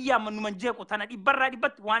 abiyyaa amma numan jeequ tana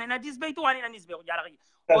 100% waan hin ajiis beektu waan hin anis beeku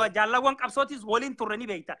jaallawwan qabsootis waliin turre ni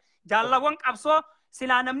beekta jaallawwan qabsoo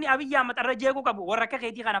silaa namni abiyyaa amma xarra jeequ qabu warra akka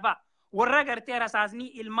keetii kana fa'a warra gartee rasaasni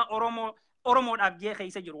ilma oromoodhaaf jee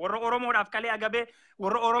keessa jiru warra oromoodhaaf kalee agabee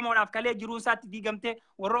warra oromoodhaaf kalee jiruunsaatti diigamtee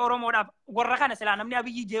warra oromoodhaaf warra kana silaa namni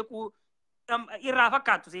abiyyi jeequ irraa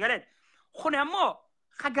fakkaattu si galee kun ammoo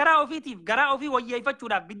garaa ofii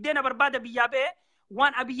wayyeeffachuudhaaf biddeena barbaada biyyaa ba'ee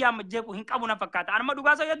waan abiyyaa amma jeequ hin qabu na fakkaata anuma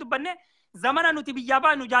dhugaa soo dubbanne zamana nuti biyyaa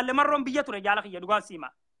baanu jaallamarroon biyya ture jaala kiyya dhugaa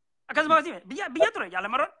siima akkasuma biyya ture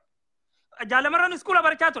jaallamarroon iskuula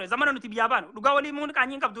barachaa ture zamana nuti biyyaa baanu dhugaa walii muun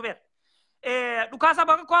qaanyiin qabdu beer dhukaasa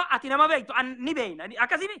bakka koo ati nama beektu ni beeyna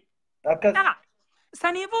akkasimi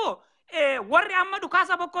saniifuu warri amma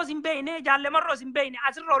dhukaasa bokkoos hin beeyne jaallamarroos hin beeyne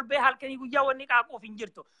asirra ol bee halkanii guyyaa wanni qaaquuf hin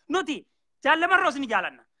jirtu nuti jaallamarroos ni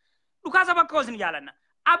jaalanna dhukaasa bokkoos ni jaalanna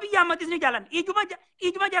abiyyi ahmadis ni jaalanna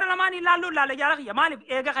ijuma jara lamaan ilaalluun laale jaala kiyya maaliif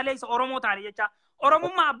eega kaleessa oromoo taane jecha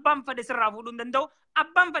oromummaa abbaan fedhe sirraa fuudhuu hin danda'u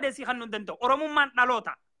abbaan fedhe si kannuu hin danda'u oromummaan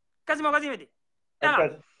dhaloota akkasuma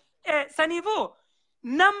saniifuu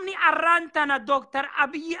namni arraan tana Dr.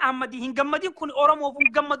 Abiy Ahmad hin gammadin kun oromoof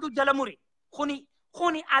hin gammadu jala muri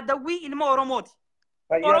kuni adawii ilma oromooti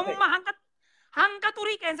oromummaa hanga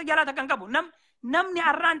turii qeensa jalaata kan qabu namni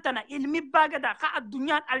arraan tana ilmi baagada ka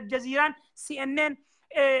addunyaan aljaziiraan CNN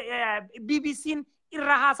BBC'n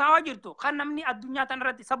irra haasawaa jirtu kan namni addunyaa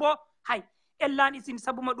tanarratti saboo hay ellaan isin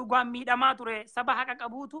sabuma dhugaan miidhamaa ture saba haqa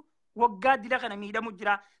qabuutu waggaa dila kana miidhamu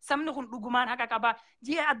jira sabni kun dhugumaan haqa qaba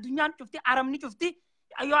jee addunyaan cufti aramni cufti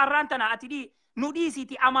yoo arraan tana ati nu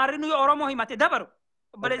dhiisiiti amaarri nu yoo oromoo himate dabaru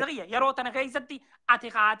baleezaqiyya yeroo tana keessatti ati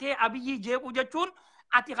kaatee abiyyi jeequ jechuun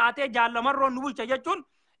ati kaatee jaallamarroo nu bulcha jechuun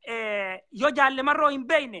yoo jaallamarroo hin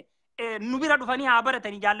beeyne nu bira dhufanii haa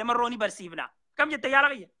baratanii jaallamarroo ni barsiifna kam jette yaala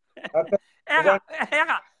qiyya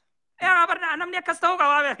eega barna namni akkas ta'uu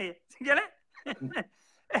qabaa beeke jale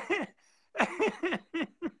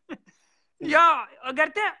yoo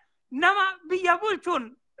gartee nama biyya bulchuun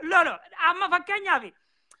lolo amma fakkeenyaaf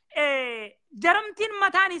jarumtiin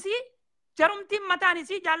mataan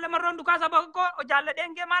isii jaallamarroon dhukaasa bakko jaalla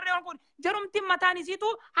dheengee maarree kun jarumtiin mataan isiitu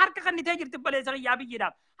harka kannitee jirti baleessa qiyyaa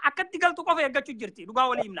biyyiidhaaf akkatti galtu qofa eeggachuu jirti dhugaa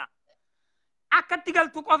walii himna akkatti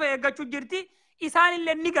galtu qofa eeggachuu jirti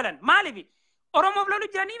isaanillee ni galan maaliif oromoof lolu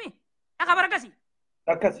jiraniimi akka barakasi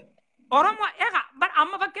akkasi oromoo bar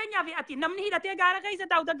amma fakkeenyaaf ati namni hidhatee gaara keessa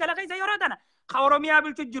taa'u daggala keessa yeroo tana ka oromiyaa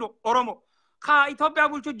bulchu jiru oromoo ka Itoophiyaa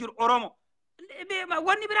bulchu jiru oromoo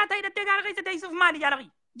wanni biraa ta'e hidhattee gaara keessa teessuuf maali jaalaqi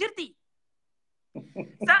jirti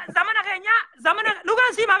zamana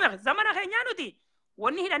dhugaan siimaa beek zamana keenyaa nuti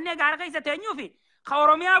wanni hidhannee gaara keessa teenyuufi ka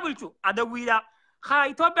oromiyaa bulchu adawwiidha ka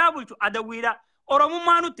Itoophiyaa bulchu adawwiidha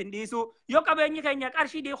oromummaa nutti hin dhiisu yoo qabeenyi keenya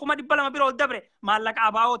qarshii 200,000 bira ol dabre maallaqa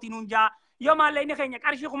abaa'ootii nuun jaa yoo maallaqni keenya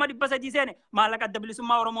qarshii 300 seene maallaqa adda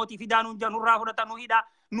bilisummaa oromootii fidaa nuun jaa nurraa fudhata nu hidhaa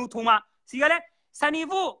nu tuma sigalee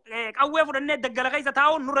saniifuu qawwee fudhannee daggala keessa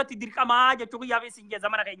taa'uun nurratti dirqamaa jechuu guyyaaf isin jee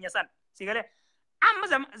zamana keenya san sigalee amma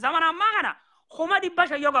zamana ammaa kana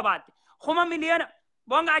 100,000 yoo qabaatte 1 miliyoona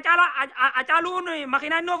bonga acaaluun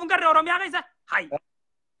makiinaa inni of hin garre oromiyaa keessa Hai.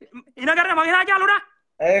 Ina garra makinaa jaaludha.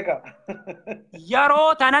 Eega.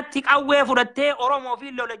 Yeroo tanatti qawwee fudhattee Oromoo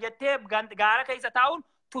fi lola jettee gaara keessa taa'uun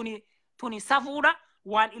tuni safuudha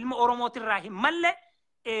waan ilma Oromootirraa hin malle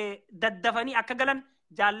daddafanii akka galan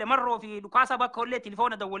jaalle marroo fi dhukaasa bakka ollee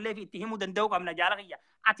tilifoona dawwallee fi itti himuu danda'u qabna jaala kiyya.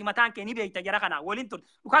 Ati mataan kee ni beekta jara kana waliin tur.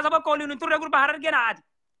 Dhukaasa bakka ollee nun turre gurba harargee naa ati.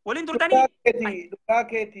 Waliin turtanii. Dhugaa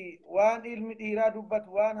keeti waan ilmi dhiiraa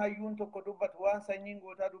dubbatu waan hayyuun tokko dubbatu waan sanyiin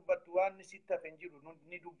gootaa dubbatu waan ni sitti hafe hin jiru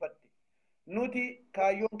ni dubbatte. Nuti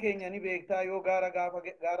kaayyoon keenya ni beektaa yoo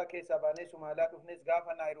gaara keessaa baanee Sumaalaa dhufnes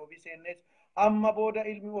gaafa Naayiroobii seennes amma booda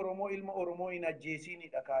ilma Oromoo hin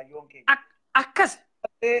ajjeesiinidha kaayyoon keenya. Akkas.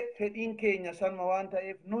 Fedhiin keenya sanuma waan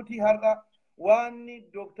ta'eef nuti har'a waanni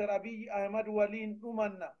Dr. Abiy Ahmad waliin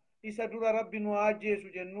dhumanna isa dura rabbi nu ajjeesu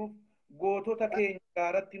jennuuf gootota keenya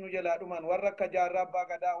gaaratti nu jalaa dhuman warra akka Jaarraa Abbaa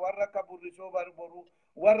Gadaa warra akka Burrisoo Barboruu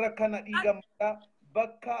warra akka Nadhii Gammadaa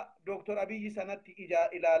bakka Dr. Abiy sanatti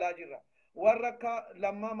ilaalaa jirra. Warra akka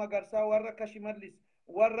Lammaa Magarsaa warra akka Shimallis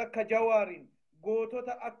warra akka Jawaariin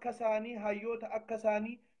gootota akka isaanii hayyoota akka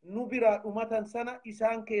isaanii nu biraa dhumatan sana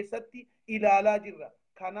isaan keessatti ilaalaa jirra.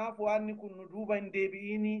 Kanaaf waanni kun nu duuba hin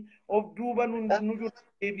deebi'inii of duuba nu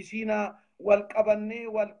deebisiinaa wal qabannee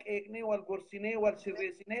wal qeeqnee wal gorsinee wal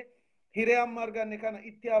sirreessinee hiree amma arganne kana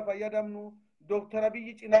itti haa fayyadamnu. Dr.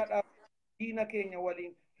 Abiy cinaadhaaf diina keenya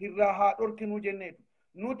waliin hirraa haa dhorkinu jenneetu.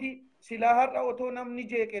 Nuti silaa har'a otoo namni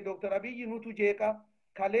jeeqe Dr. Abiy nutu jeeqa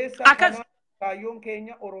kaleessa kana kaayyoon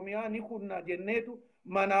keenya Oromiyaa ni kunna jenneetu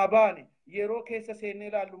manaa baane yeroo keessa seennee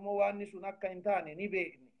ilaallummoo waanni sun akka hin taane ni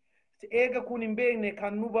beekne. Eega kun hin beekne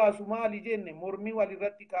kan nu baasu maali jenne mormii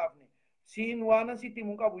walirratti kaafne. Siin waanan sitti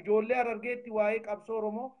mun qabu ijoollee Harargeetti waa'ee qabsoo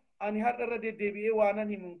Oromoo ani har'a irra deddeebi'ee waanan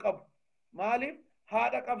himun qabu. Maaliif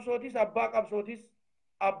haadha qabsootis abbaa qabsootis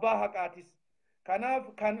abbaa haqaatis. Kanaaf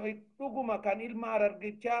kan dhuguma kan ilma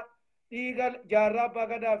Harargichaa dhiiga Jaarraa Abbaa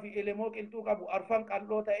Gadaa fi Elemoo Qilxuu qabu arfan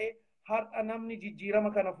qal'oo ta'ee har'a namni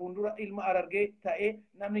jijjiirama kana fuuldura ilma Harargee ta'ee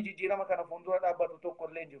namni jijjiirama kana fuuldura dhaabbatu tokko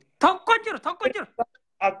illee jiru. Tokko jiru.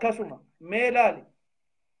 Akkasuma mee ilaali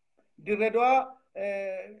Dirredawaa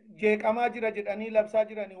jeeqamaa jira jedhanii labsaa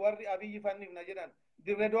jiranii warri Abiyyi fannifna jedhan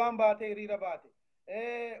Dirredawaan baate hiriira baate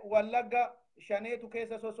Wallagga shaneetu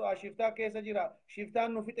keessa soso'a shiftaa keessa jira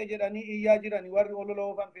shiftaan nu fixe jedhanii iyyaa jiranii warri olola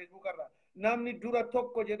oofan Facebook irra namni dura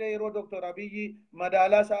tokko jedhee yeroo Dr. Abiyyi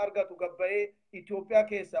madaalaa isaa argatu gabba'ee Itoophiyaa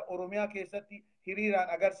keessa Oromiyaa keessatti hiriiraan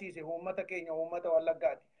agarsiise uummata keenya uummata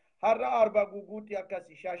Wallaggaati. Har'a Arbaa Guuguutti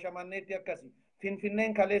akkasi Shaashamanneetti akkasi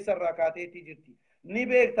Finfinneen kaleessa irraa kaateetti jirti. Ni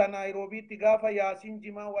beekta Naayiroobiitti gaafa Yaasiin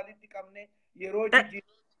Jimaa walitti qabne yeroo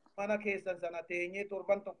mana keessan sana teenyee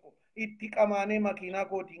torban tokko itti qamaanee makiinaa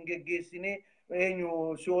kootiin geggeessinee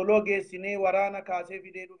sooloo geessinee waraana kaasee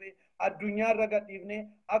fidee dhufe addunyaarra gadhiifnee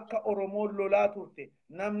akka Oromoon lolaa turte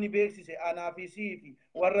namni beeksise anaa fi siifi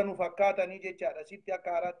warra nu fakkaatanii jechaadha sitti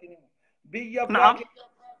akka haaraatti himu. Biyya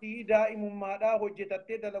fi daa'imummaadhaa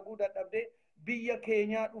hojjetattee dalaguu dadhabdee biyya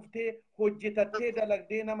keenyaa dhuftee hojjetattee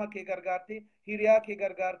dalagdee nama kee gargaartee hiriyaa kee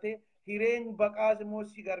gargaartee hireen baqaas immoo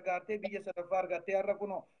si gargaartee biyya sadaffaa argattee har'a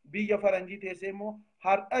kunoo biyya faranjii teessee immoo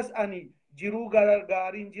har'as ani jiruu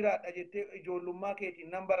gaariin jiraadha jettee ijoollummaa keetiin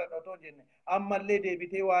nan baradha otoo jenne ammallee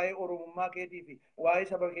deebitee waa'ee Oromummaa keetii fi waa'ee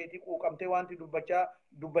saba keetii quuqamtee wanti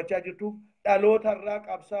dubbachaa jirtuuf dhalootarraa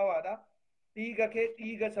qabsaawaadha. Dhiiga kee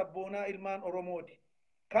dhiiga sabboonaa ilmaan Oromooti.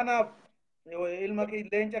 Kanaaf ilma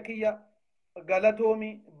leenca kiyya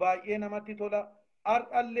galatoomi baay'ee namatti tola.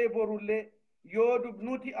 Har'allee borullee yoo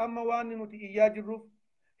nuti amma waan nuti iyyaa jirruuf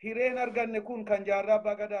hireen arganne kun kan Jaarraa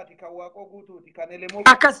Abbaa Gadaati kan Waaqoo Guutuuti kan Elemoo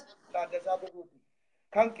Taaddasaa Guutuuti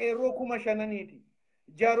kan qeerroo 5,000ti.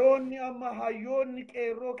 Jaroonni amma hayyoonni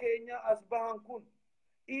qeerroo keenya as bahan kun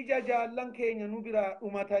ija jaallan keenya nu biraa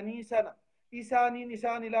dhumatanii sana isaaniin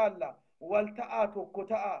isaan ilaalla wal ta'aa tokko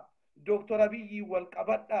ta'aa Dr. Abiyyi wal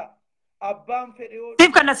qabadhaa abbaan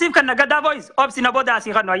fedhe siif kanna gadaa boys obsina booda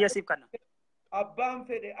asii kannu ayya siif kanna abbaan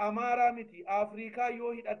fedhe Amaaraa miti Afrikaa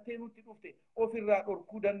yoo hidhattee nutti dhufte ofirraa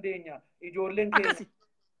dhorkuu dandeenya ijoolleen keenya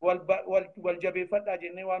wal jabeeffadhaa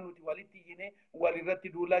jennee waan nuti walitti iyyine walirratti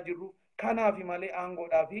duulaa jirru kanaafi malee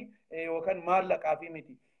aangoodhaafi yookaan maallaqaafi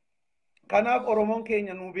miti. Kanaaf Oromoon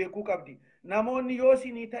keenya nu beekuu qabdi. Namoonni yoo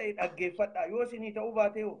sinii ta'e dhaggeeffadhaa yoo sinii ta'uu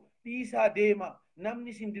baate dhiisaa deema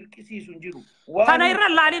namni sin dirqisiisu hin jiru. Tana irra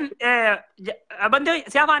laalin bandee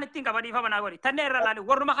si afaan ittiin qabadiifa manaa godhi. Tanna irra laalin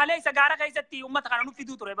warruma kalee isa gaara keessatti uummata kana nuuf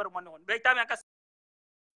fiduu ture barumanni kun. Beektaami akkas.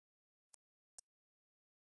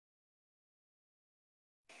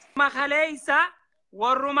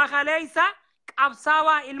 Warruma kalee isa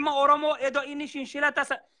qabsaawaa ilma Oromoo edoo inni shinshilata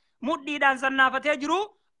mudhiidhaan sannaafatee jiru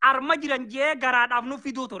arma jiran jee garaadhaaf nuuf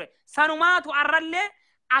fiduu ture. Sanumaatu arrallee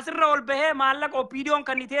asirra ol bahee maallaqa oppiidiyoon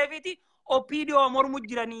kan niteefiti oppiidiyoo mormu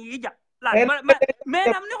jiranii ija. Mee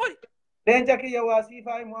namni kun. Leenca kiyya waasii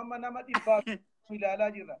faayimu amma nama dhibbaa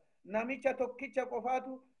ilaalaa jirra. Namicha tokkicha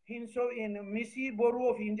qofaatu misii boruu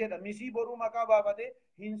ofiin jedha. Misii boruu maqaa baafatee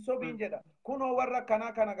hin sobiin jedha. Kunoo warra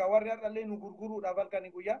kanaa kanagaa warri har'allee nu gurguruudhaaf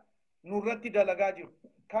halkanii guyyaa nurratti dalagaa jiru.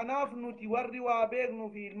 Kanaaf nuti warri waa beeknuu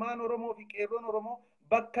fi ilmaan Oromoo fi qeerroon Oromoo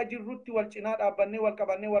bakka jirrutti wal cinaa dhaabbannee wal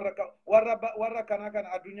qabannee warra kanaa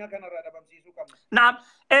kana addunyaa kanarraa dhabamsiisuu qabna. Naam.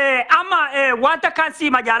 Amma wanta kan si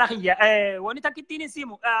majaala kiyya. Wani takkittiin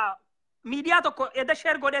simu. Miidiyaa tokko edda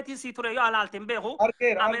sheer godheetii si ture yoo alaalteen beeku.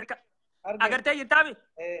 Ameerika. Agartee jirtaabi.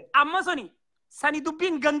 Amma sani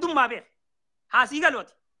dubbiin gandummaa beek. Haasii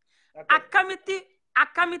galooti.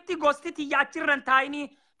 Akkamitti gosti xiyyaachirran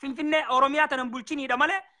taa'inii Finfinnee Oromiyaa tanan bulchiniidha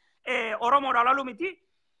malee Oromoodha lolu miti.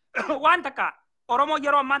 Waan takka Oromoo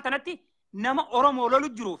yeroo ammaan tanatti nama Oromoo lolu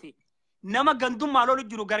jiruu fi nama gandummaa lolu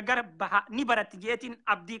jiru gargar baha ni baratti jeetiin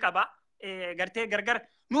abdii qaba. Gartee gargar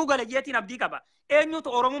nuu gala jeetiin abdii qaba. Eenyutu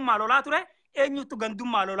Oromummaa lolaa ture, eenyutu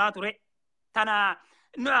gandummaa lolaa ture. Tana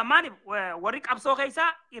maaliif warri qabsoo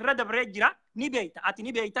keessaa irra dabree jira ni beeyta. Ati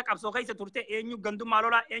ni beeyta qabsoo keessa turte eenyu gandummaa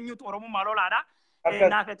lolaa, eenyutu Oromummaa lolaadha.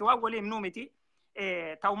 Naafetu waan waliin nuu miti.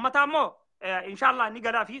 Ta'ummata ammoo inshallah ni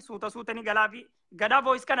galaa fi suuta ni galaa fi gadaa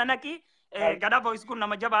voice kana naqi. Gadaa voice kun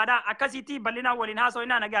nama jabaadha. Akkasitti bal'inaan waliin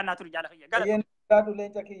haasofnaa nagaa naa turi jaalakiyya. Gadaa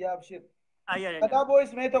leenca kiyya abshir. Gadaa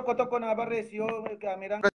voice mee tokko naa barreessi yoo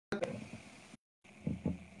kaameraan.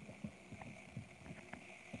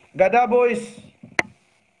 Gadaa voice.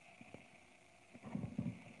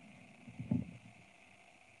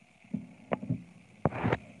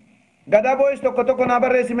 Gadaa voice tokko naa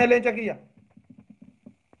barreessi mee leenca kiyya.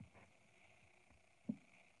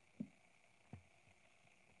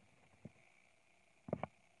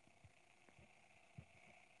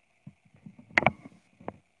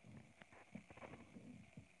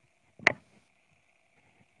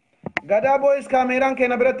 Gadaa boys kaameraan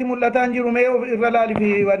keenya biratti mul'ataan jiru mee irra laali fi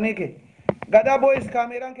wanni kee. Gadaa boys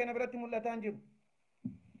kaameraan keenya biratti mul'ataan jiru.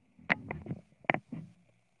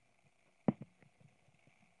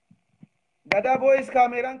 Gadaa boys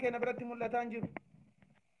kaameraan keenya biratti mul'ataan jiru.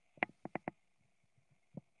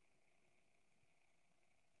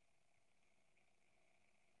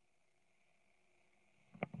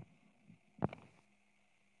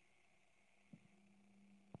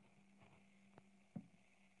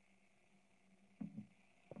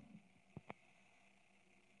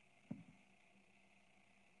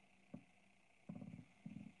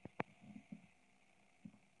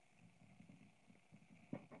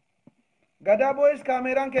 Gadaa boys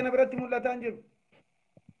kaameraan keenya biratti mul'ataan jiru.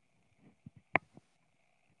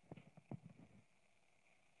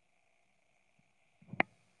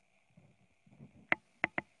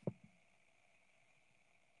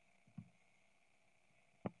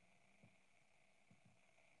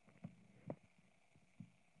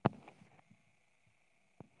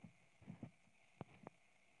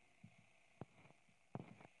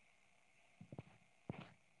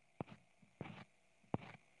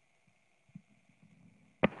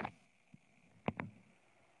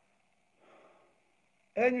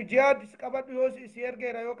 Eenyu jihaad qabadhu yoo si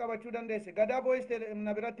ergeera yoo qabachuu dandeesse. Gadaa boys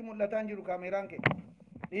na biratti mul'ataan jiru kaameraan kee.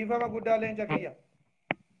 Dhiifama guddaa leenca kiyya.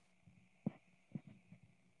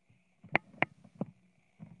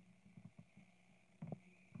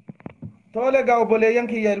 Tole gaa obboleeyyan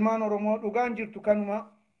kiyya ilmaan Oromoo dhugaan jirtu kanuma.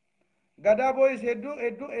 Gadaa boys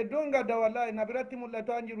hedduun gadda wallaahi na biratti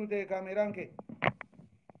mul'ataan jiru ta'e kaameraan kee.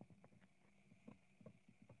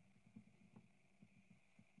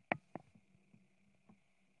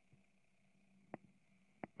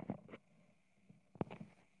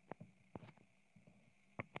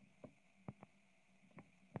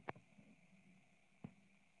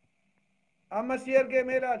 أما سير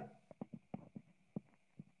جميلان.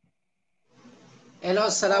 Hello,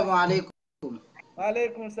 assalamu alaikum.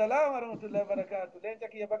 Waalaikum salam warahmatullahi wabarakatuh. Leenca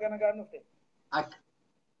kiyya baga nagaan dhufte.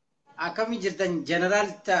 Akkami jirtan General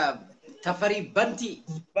Tafarii Bantii.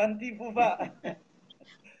 Bantii Fufaa.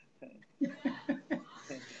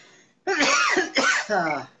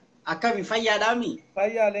 Akkami fayyaadhaami?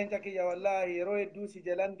 Fayyaa leenca kiyya wallahi yeroo hedduu si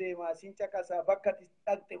jalan deemaa siin caqasaa bakka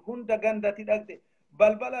dhaqxe hunda gandati dhaqxe.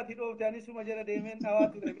 Balbala ti dhoofte ani suma jala deemeen dhawaa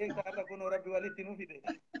ture beektaa har'a kunoo rabbi walitti nu fide.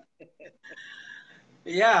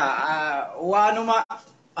 Yaa waanuma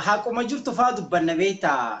haquma jirtu faa dubbanna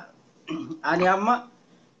beektaa ani amma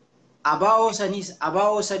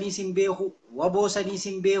abaa'oo saniis hin beeku waboo saniis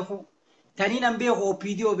hin beeku taniin an beeku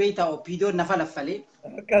oppiidiyoo beektaa oppiidiyoon nafa laffalee.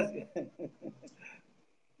 Akkas.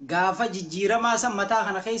 Gaafa jijjiiramaa san mataa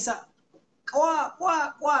kana keessa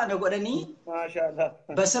ቋ ነጎደኒ ማሻአላህ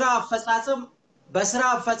በስራ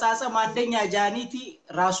አፈጻጸም አንደኛ ጃኒቲ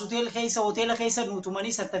ራስ ሆቴል ኸይሰ ኑቱመኒ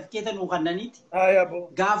ሰርቲፊኬት ኑቀነኒቲ አያቦ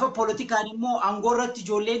ጋፈ ፖለቲካኒሞ አንጎረት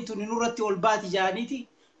ጆሌን ቱኒኑረት ኦልባት ጃኒቲ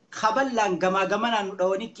خبلان gama gamana nu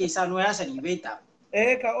dawani kesan waya sani beta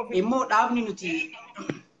ka office immo dabni nuti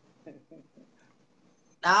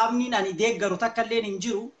dabni nani deggaru takkallen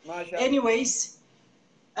injiru anyways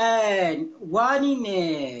wani ne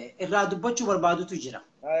irradubbachu barbadu tujira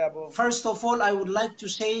first of all I would like to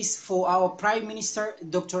say for our prime minister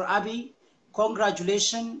Dr. Abiy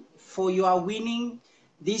congratulations for your winning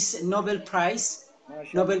this Nobel Prize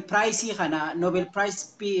Nobel Prize khana Nobel Prize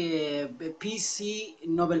PC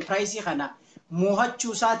Nobel Prize khana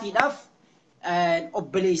mohachu sati daf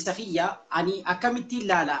obbaleystakhiyya ani akamiti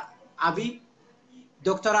lala Abiy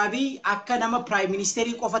Dr. Abiy akka nama prime minister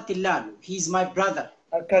qofatti lalu he is my brother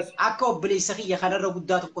akka obbaleystakhiyya khana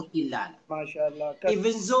raguddat qotti lala mashallah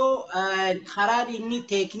even though kharad inni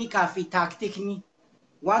technique fi tactique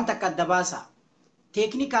wanta kadabasa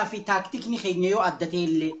technique fi tactique ni khayne yo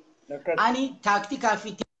addatelle ani tactique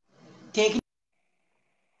fi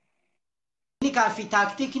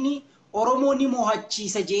tactique ni oromo ni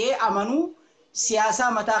mohachiisa jee amanu siyasa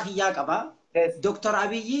mata khiya qaba Dr.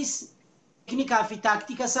 Abiyyis technique fi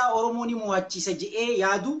tactique sa oromo ni mohachiisa jee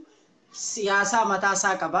yaadu siyasa mata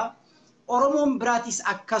sa qaba oromo bratis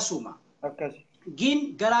akkasuma gin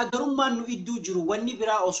garaagarummaan nu iddu jiru wanni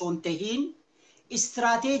bira oson tahin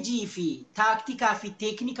strategy fi tactique fi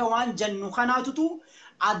technique waan jannu khanatutu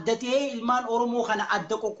addatee ilmaan oromoo kana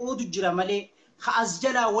adda qoqoodu jira malee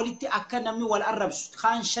khaasjala walitti akka namni wal arrabsu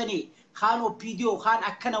khan shane khan opidio khan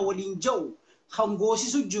akkana waliin ja'u khan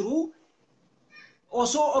goosisu jiru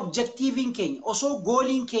osoo objectivin keenya osoo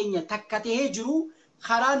goolin keenya takkatee jiru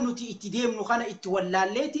kharaan nuti itti deemnu kana itti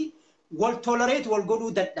wallaalleeti wal tolerate wal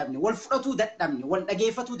godhuu dadhabne wal fudhatuu dadhabne wal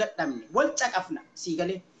dhageeffatuu dadhabne wal caqafna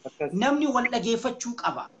siigalee namni wal dhageeffachuu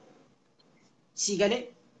qaba siigalee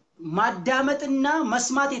ማዳመጥና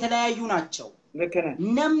መስማት የተለያዩ ናቸው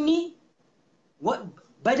ነምኒ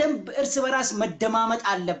በደንብ እርስ በራስ መደማመጥ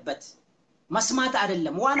አለበት መስማት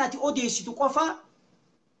አይደለም ዋናቲ ኦዲየሲቱ ቆፋ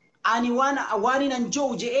አኒ ዋኒ ነንጆ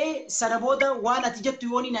ጀኤ ሰነቦዳ ዋናቲ ጀቱ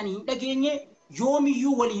ዮኒ ነኒ እንደገኘ ዮሚዩ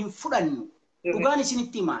ወሊን ፍዳኑ ዱጋን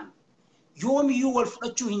ሲንቲማን ዮሚዩ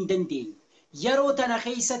ወልፍዳቹ ሂንደንዴ የሮ ተነ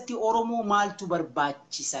ኸይሰቲ ኦሮሞ ማልቱ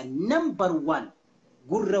በርባቺሳ ነምበር 1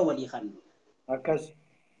 ጉረ ወሊ ኸኑ አካስ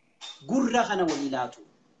gurra kana walilatu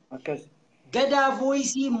gada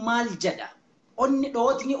voice mal jada onni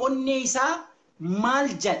dotni onne isa mal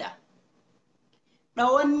jada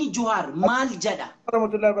dawani juhar mal jada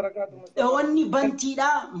rahmatullahi barakatuh dawani bantida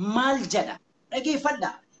mal jada dage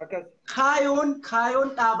fadda kayon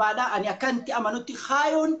dabada ani akanti amanutti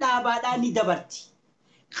kayon dabada ni dabarti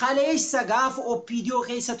khaleysa gaf opidio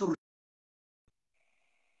khaysa tur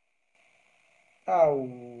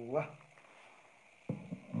awwa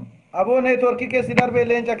abo network ke sidar be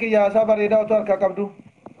lencha ki ya sa bareda to arka kabdu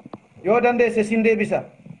yo dande se sinde bisa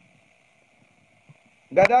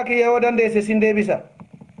gada ki yo dande se sinde bisa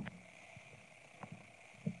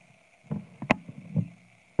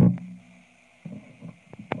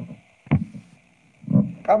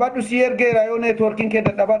kabadu sier gera yo networking ke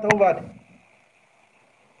dadaba to bad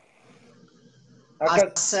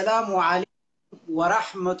assalamu alaykum wa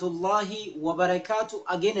rahmatullahi wa barakatuh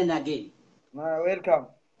again and again welcome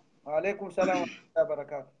عليكم السلام ورحمة الله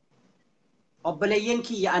وبركاته.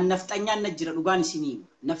 أبلينكي يا النفتانيان نجرا لغان سنين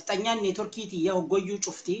نفتانيان نتوركيتي يا هوغيو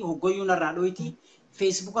شفتي هوغيو نرادويتي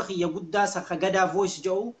فيسبوك أخي يا قدا سخجدا فويس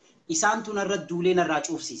جو إسانتو نرد دولين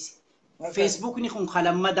الراجوف سيسي فيسبوك نخون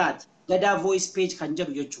خلام مداد جدا فويس بيج خنجر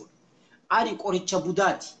يجور أنا كوريتش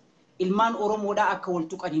بوداتي ilman oromo da akka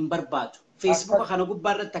waltuq an barbaadu facebook kana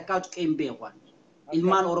gubbarra takkaatu qeen beeqwan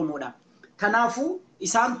ilman oromo da kanafu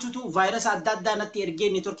isaan tutu virus adda adda natti ergee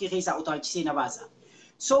network keessa utaalchisee na baasa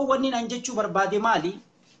so wanni nan jechuu barbaade maali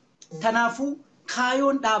kanafu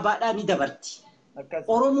kaayoon dhaabaadhaa ni dabarti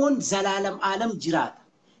oromoon zalaalam aalam jiraata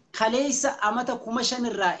kaleessa amata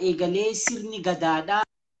 5,000 irraa eegalee sirni gadaadhaa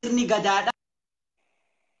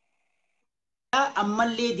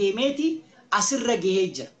ammallee deemeeti asirra gahee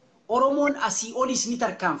jira oromoon asii olis ni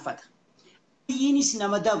tarkaanfata yinis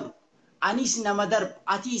nama dabru anis nama darb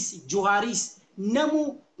atis juharis namu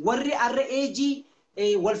warri arra eji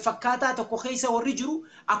wal fakkata tokko keessa warri jiru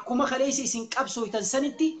akkuma kaleessa isin qabsooytan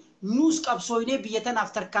sanitti nus qabsooyne biyyatan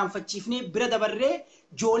after kaanfachiifne bira dabarree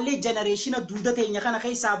joolle generation duuda teenya kana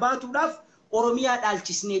keessa baatuudhaaf oromiyaa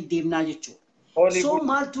dhaalchisne deemnaa jechuudha so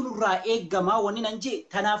maaltu nurraa eegama wanni nan jee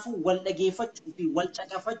tanaafu wal dhageeffachuu fi wal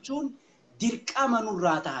caqafachuun dirqama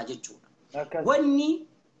nurraa ta'a jechuudha wanni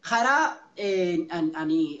karaa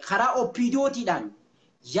oppidootiidhaan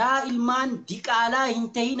yaa ilmaan diqaalaa hin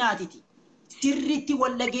ta'inaatiti sirriitti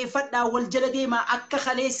wal dhageeffadhaa wal jala deemaa akka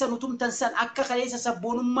kaleessa nutumtan san akka kaleessa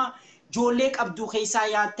sabboonummaa ijoollee qabdu keessaa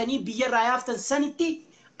yaattanii biyyarraa yaaftan sanitti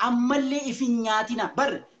ammallee ifin nyaatina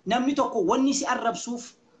bar namni tokko wanni si arrabsuuf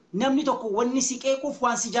namni tokko wanni si qeequuf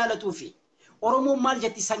waan si jaalatuufi Oromoon maal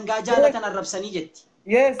jetti sangaa jaalatan arrabsanii jetti.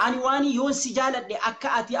 Ani waan yoon si jaaladhe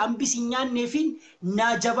akka ati ambis hin nyaanneefin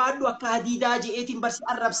naa jabaadhu akka hadiidaa je'eetiin bar si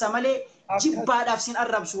arrabsa malee jibbaadhaaf sin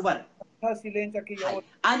arrabsuu bar.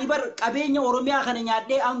 Ani bar qabeenya Oromiyaa kana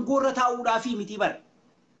nyaadhee aangoorra taa'uudhaafi miti bar.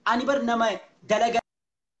 Ani bar nama dalagaa.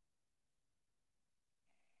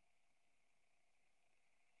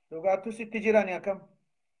 Dhugaattu sitti jirani akkam?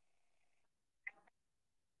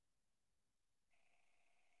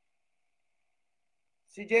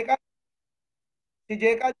 Si jeeqaa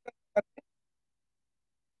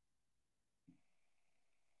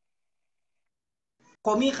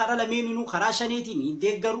komii karaa lameeninuu karaa shaneetiin hin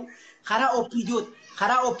deeggaru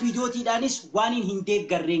karaa oppidootiidhaanis waan hin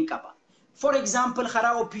deeggarreen qaba. For example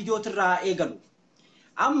karaa oppidootirraa eegalu.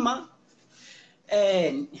 Amma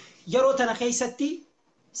yeroo tana keessatti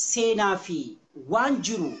seenaa fi waan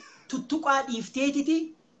jiru tuttuqaa dhiifteetiti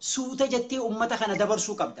suuta jettee ummata kana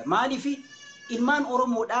dabarsuu qabda. Maaliif ilmaan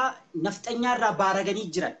Oromoodhaa nafxanyaarraa baaraganii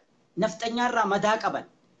jiran nafxanyaarraa madaa qaban.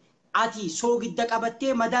 Ati soogidda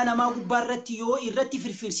qabattee madaa namaa gubbaa irratti yoo irratti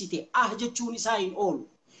firfirsite jechuun isaa hin oolu.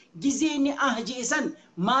 Gizeenni jee san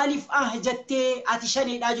maaliif jettee ati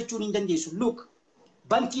shaneedhaa jechuun hin dandeessu. Look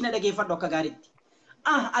bantii na dhageeffadhu akka gaariitti.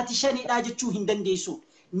 Ati shaneedhaa jechuu hin dandeessu.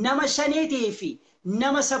 Nama shanee ta'ee fi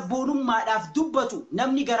nama sabboonummaadhaaf dubbatu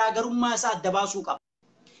namni garaagarummaa isaa adda baasuu qaba.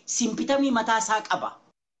 Simpitamii mataa isaa qaba.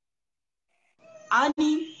 Ani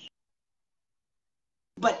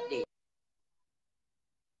badhe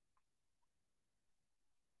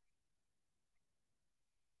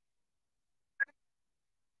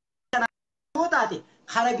taate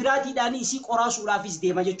kara biraatiidhaan isii qoraasuudhaafis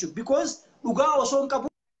deema jechuudha. Because dhugaa osoo hin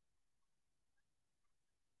qabu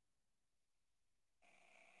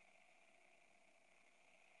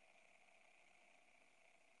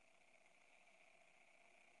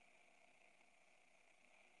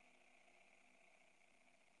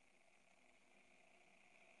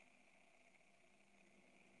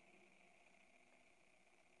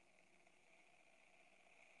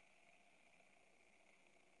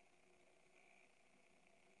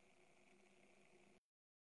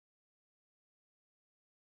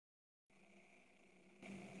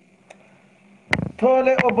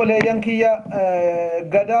Tole obboleeyyan kiyya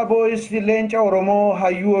gadaa boys leenca Oromoo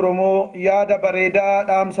hayyuu Oromoo yaada bareedaa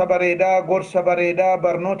dhaamsa bareedaa gorsa bareedaa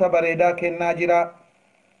barnoota bareedaa kennaa jira.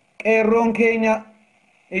 Qeerroon keenya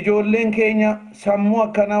ijoolleen keenya sammuu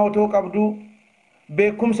akkanaa otoo qabdu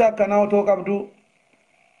beekumsa akkanaa otoo qabdu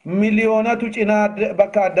miliyoonatu cinaa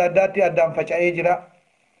bakka adda addaatti addaan faca'ee jira.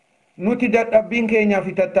 Nuti dadhabbiin keenyaa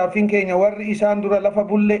fi tattaaffiin keenya warri isaan dura lafa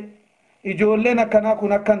bulle ijoolleen akkanaa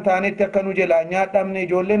kun akkan taanetti akka nu jalaa nyaadhamne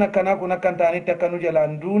ijoolleen akkanaa kun akkan taanetti akka nu jalaa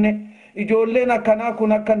duune ijoolleen akkanaa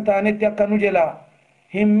kun akkan taanetti akka nu jalaa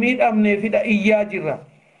hin miidhamneefidha iyyaa jirra.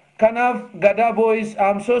 Kanaaf gadaa boys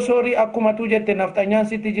I'm so sorry akkuma tu jette nafxanyaan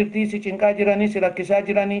sitti jirtii si cinqaa jiranii si rakkisaa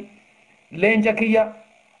jiranii leenca kiyya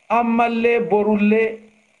ammallee borullee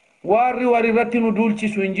warri irratti nu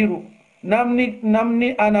duulchisu hin jiru.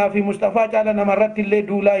 Namni anaa fi Mustafaa caala namarratti illee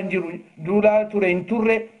duulaa hin jiru duulaa ture hin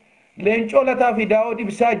turre. Leencoolataa fi daawoo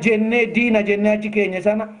ibsaa jennee diina jennee achi keenya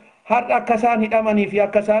sana har'a akka isaan hidhamanii fi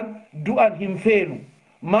akka isaan du'an hin feenu.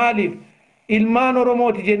 Maaliif ilmaan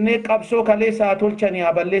Oromooti jennee qabsoo kaleessaa tolchanii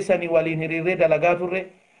balleessanii waliin hiriirree dalagaa turre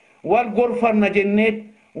wal gorfanna jennee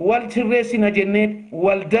wal sirreessina jennee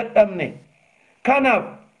wal dadhabne. Kanaaf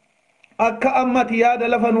akka ammati yaada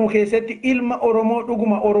lafa nuu keessatti ilma Oromoo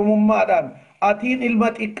dhuguma Oromummaadhaan atiin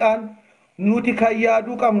ilma xiqqaan nuti kan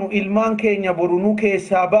yaaduu qabnu ilmaan keenya boru nu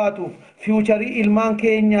keessaa baatuuf fiucharii ilmaan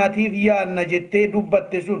keenyaatiif yaadna jettee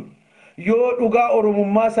dubbatte sun yoo dhugaa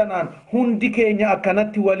Oromummaa sanaan hundi keenya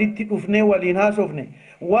akkanatti walitti dhufnee waliin haasofne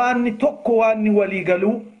waanni tokko waanni walii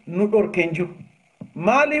galuu nu dhorke hin jiru.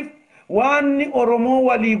 Maaliif waanni Oromoo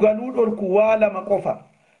walii galuu dhorku waa lama qofa.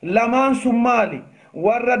 Lamaan sun maali?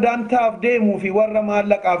 Warra dantaaf deemuu fi warra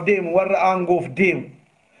maallaqaaf deemu warra aangoof deemu.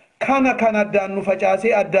 Kana addaan nu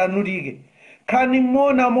facaasee addaan nu diige. Kan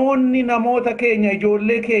immoo namoonni namoota keenya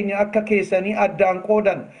ijoollee keenya akka keessanii addaan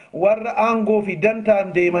qoodan warra aangoo fi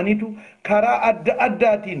dantaan deemanitu karaa adda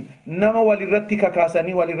addaatiin nama walirratti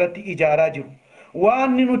kakaasanii walirratti ijaaraa jiru.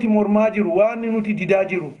 Waanni nuti mormaa jiru waanni nuti didaa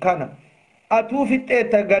jiru kana. Atuu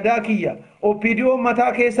fixxeetta gadaa kiyya oppidiyoon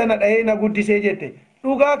mataa keessa na dha'ee na guddisee jette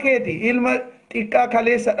dhugaa keeti ilma xiqqaa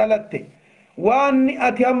kaleessa dhalatte waanni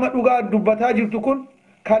ati amma dhugaa dubbataa jirtu kun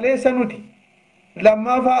kaleessa nuti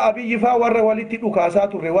lammaafaa abiyyifaa warra walitti dhukaasaa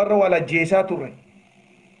turre warra walajjeesaa turre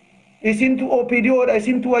isintu OPDOdha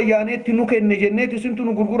isintu wayyaaneetti nu kenne jenneet isintu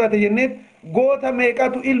nu gurgurate jenneet goota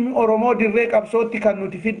meeqatu ilmi Oromoo dirree qabsootti kan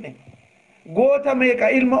nuti fidne goota meeqa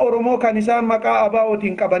ilma Oromoo kan isaan maqaa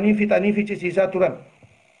abaa'ootiin qabanii fixanii ficcisiisaa turan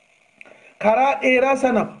karaa dheeraa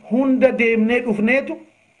sana hunda deemnee dhufneetu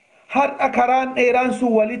har'a karaan dheeraan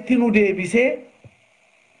sun walitti nu deebisee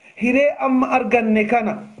hiree amma arganne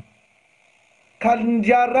kana kan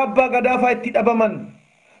jaarraa abbaa gadaafaa itti dhabaman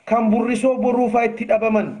kan burrisoo boruufaa itti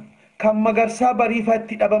dhabaman kan magarsaa bariifaa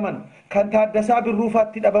itti dhabaman kan taaddasaa birruufaa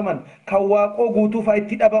itti dhabaman kan waaqoo guutuufaa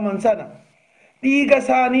itti dhabaman sana dhiiga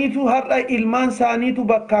isaaniitu har'a ilmaan isaaniitu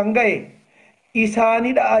bakkaan ga'e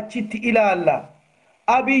isaanidha achitti ilaalla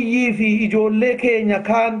abiyyii fi ijoollee keenya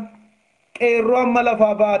kaan qeerroo amma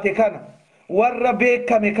lafaa baate kana warra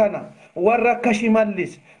beekame kana warra akka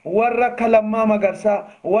Shimallis warra akka Lammaa Magarsaa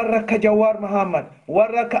warra akka Jawaar Mahammad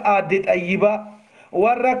warra akka Aadde Xayyibaa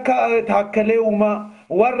warra akka Taakkalee Uumaa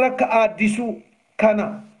warra akka Aaddisuu kana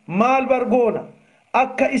maal bargoona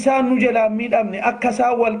akka isaan nu jalaan miidhamne akka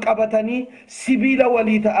isaan wal qabatanii sibiila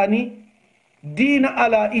walii ta'anii diina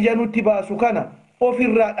alaa ija nutti baasu kana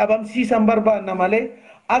ofirraa dhabamsiisan barbaanna malee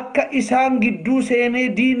akka isaan gidduu seenee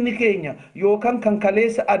diinni keenya yookaan kan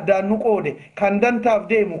kaleessa addaan nu qoode kan dantaaf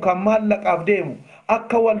deemu kan maallaqaaf deemu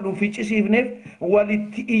akka wal nu ficcisiifneef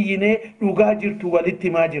walitti iyyinee dhugaa jirtu walitti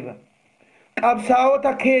himaa jirra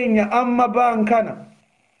qabsaa'ota keenya amma baan kana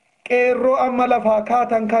qeerroo amma lafaa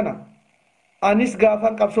kaatan kana anis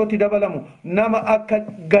gaafan qabsootti dabalamu nama akka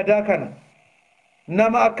gadaa kana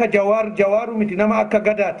nama akka jawaaru miti nama akka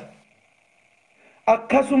gadaati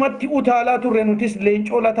akkasumatti utaalaa turre nutis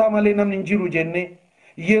leencoo lataa malee namni hin jiru jenne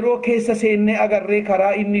yeroo keessa seennee agarree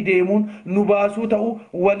karaa inni deemuun nu baasuu ta'u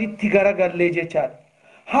walitti garagallee jechaadha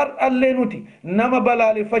har'allee nuti nama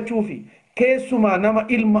balaaleffachuu fi keessumaa nama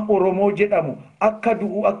ilma Oromoo jedhamu akka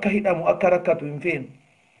du'u akka hidhamu akka rakkatu hin feenu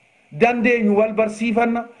dandeenyu wal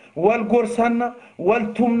barsiifanna wal gorsanna wal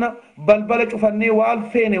tumna balbala cufannee wal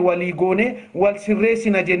feene walii goone wal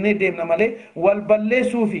sirreessina jennee deemna malee wal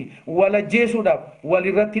balleessuu fi wal ajjeesuudhaaf wal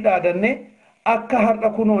irratti dhaadanne akka har'a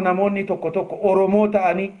kunoo namoonni tokko tokko Oromoo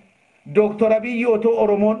ta'anii Dr. Abiy otoo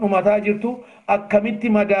Oromoon dhumataa jirtu akkamitti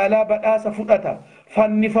madaalaa badhaasa fudhata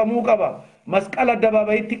fannifamuu qaba masqala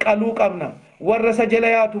dabaabayitti qaluu qabna warra sajala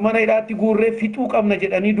yaatu mana hidhaatti guurree fixuu qabna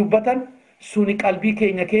jedhanii dubbatan suni qalbii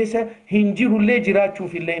keenya keessa hin jirullee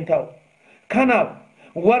jiraachuuf illee hin ta'u kanaaf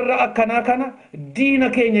warra akkanaa kana diina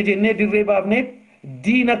keenya jennee dirree baafneef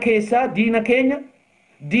diina keessaa diina keenya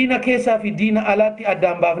diina keessaa fi diina alaatti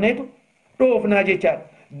addaan baafneetu dhoofnaa jechaadha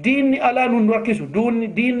diinni alaa nun rakkisu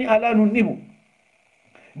diinni alaa nun dhibu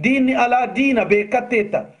diinni alaa diina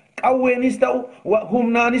beekatteetta qawweenis ta'u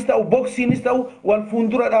humnaanis ta'u boksiinis ta'u wal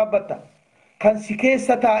fuuldura dhaabbatta kan si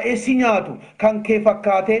keessa taa'ee si nyaatu kan kee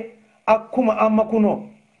fakkaatee akkuma amma kunoo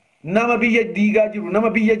nama biyya diigaa jiru nama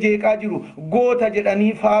biyya jeeqaa jiru goota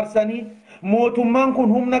jedhanii faarsanii mootummaan kun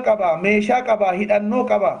humna qaba meeshaa qaba hidhannoo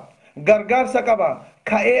qaba gargaarsa qaba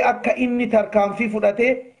ka'ee akka inni tarkaanfii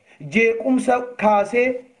fudhatee jeequmsa kaasee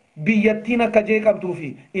biyyattiin akka jeeqamtuu fi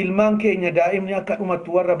ilmaan keenya daa'imni akka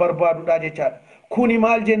dhumattu warra barbaadudha jechaadha kuni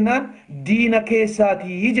maal jennaan diina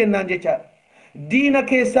keessaatii jennaan jechaadha diina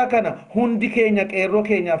keessaa kana hundi keenya qeerroo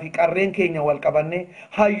keenyaa fi qarreen keenya wal qabanne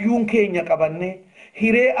hayyuun keenya qabanne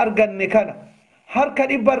hiree arganne kana harka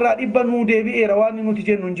dhibbarraa dhibba nuu deebi'eera waan nuti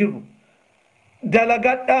jennu hin jirru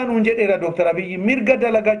dalagadhaa nuun jedheera Dr. Abiy mirga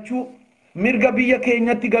dalagachuu mirga biyya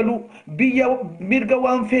keenyatti galuu mirga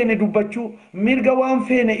waan feene dubbachuu mirga waan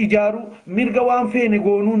feene ijaaruu mirga waan feene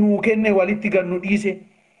goonuu nuu kenne walitti gannu dhiise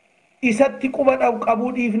isatti quba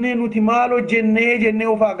qabuu dhiifnee nuti maal hojjennee jennee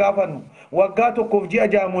ofaa gaafannu waggaa tokkoof ji'a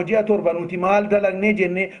jaamoo ji'a torba nuti maal dalagnee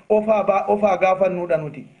jennee ofaa gaafannuudha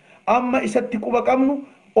nuti amma isatti quba qabnu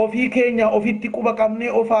ofii keenya ofitti quba qabnee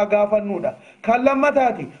ofaa gaafannuudha kan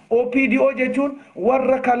lammataati OPDO jechuun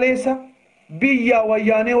warra kaleessa biyya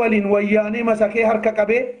wayyaanee waliin wayyaanee masakee harka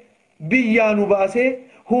qabee biyyaa nu baasee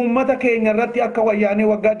uummata keenya irratti akka wayyaanee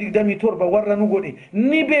waggaa 27 warra nu godhe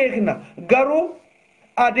ni beekna garuu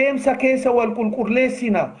adeemsa keessa wal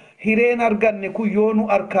qulqulleessina hireen arganne kun yoo nu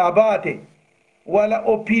arkaa baate wala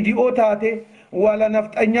OPDO taate wala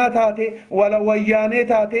nafxanyaa taate wala wayyaanee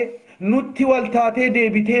taate nutti wal taatee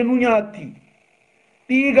deebitee nu nyaatti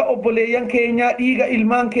dhiiga obboleeyyan keenyaa dhiiga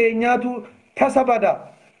ilmaan keenyaatu tasabada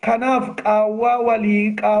kanaaf qaawwaa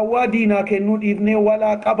walii qaawwaa diinaa kennuu dhiifnee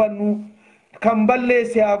walaa qabannu kan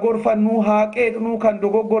balleesse haa gorfannu haa qeeqnu kan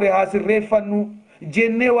dogoggore haa sirreeffannu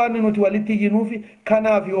jennee waan nuti walitti yinuufi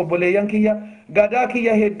kanaaf obboleeyyan kiyya gadaa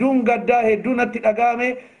kiyya hedduun gaddaa hedduun atti dhagaame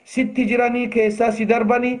sitti jiranii keessaa si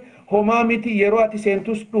darbanii homaa miti yeroo ati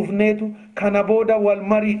seentus dhufneetu kana booda wal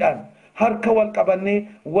mariidhaan harka wal qabannee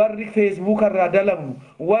warri feesbuuk irraa dalagnu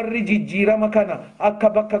warri jijjiirama kana akka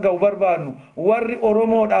bakka ga'u barbaannu warri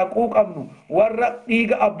oromoodhaa quuqabnu warra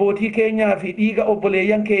dhiiga abbootii keenyaa fi dhiiga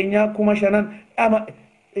obboleeyyan keenyaa 5,000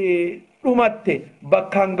 dhumatte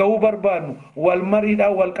bakkaan ga'uu barbaannu wal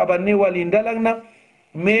mariidhaan wal qabannee waliin dalagna.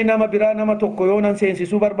 Mee nama biraa nama tokko yoo nan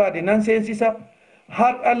seensisuu barbaade nan seensisa.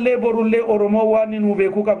 Har'allee borullee oromoo waan nu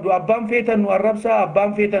beekuu qabdu abbaan feetan nu arrabsaa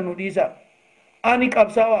abbaan feetan nu dhiisa. Ani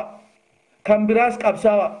qabsaawa kan biraas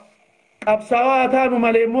qabsaawa taanu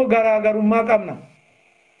malee immoo garaagarummaa qabna.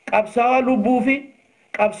 Qabsaawa lubbuu fi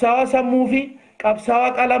qabsaawa sammuu fi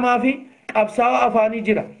qabsaawa qalamaa fi qabsaawa afaanii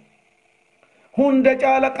jira. Hunda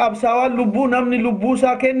caala qabsaawa lubbuu namni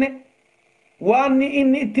lubbuusaa kenne waan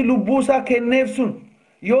inni itti lubbuusaa kenneef sun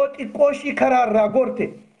yoo xiqqooshii karaarraa gorte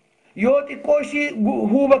yoo xiqqooshii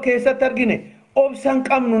huuba keessatti argine obsan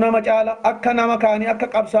qabnu nama caala akka nama kaanii akka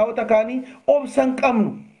qabsaa'ota kaanii obsan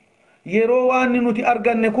qabnu. Yeroo waan nuti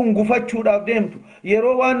arganne kun gufachuudhaaf deemtu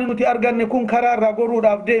yeroo waan nuti arganne kun karaarraa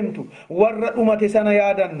goruudhaaf deemtu warra dhumate sana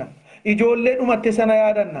yaadanna. Ijoollee dhumatte sana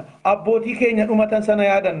yaadanna abbootii keenya dhumatan sana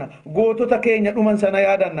yaadanna gootota keenya dhuman sana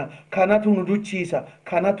yaadanna kanatu nu duchiisa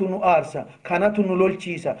kanatu nu aarsa kanatu nu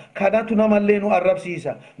lolchiisa kanatu namallee nu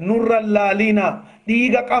arrabsiisa nurra laaliina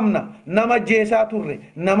dhiiga qabna nama jeesaa turre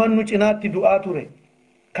nama nu cinaatti du'aa ture.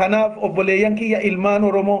 Kanaaf obboleeyyan kiyya ilmaan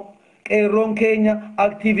oromoo qeerroon keenya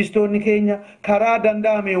aktiivistoonni keenya karaa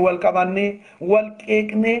danda'ame wal qabannee wal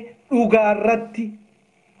qeeqnee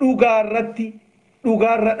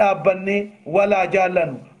dhugaarra dhaabbannee walaa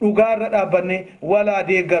jaalannu dhugaarra dhaabbannee walaa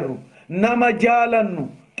deeggarru nama jaalannu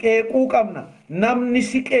qeequu qabna. Namni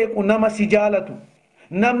si qeequ nama si jaalatu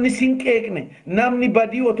namni sin qeeqne namni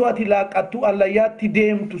badii otoo ati laaqqattu allayyaatti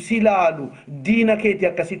deemtu si laalu diina keeti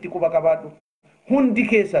akkasitti quba qabaadhu hundi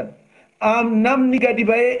keessan. Namni gadi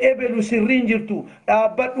ba'ee ebelu sirriin jirtu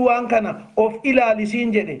dhaabbadhu waan kana of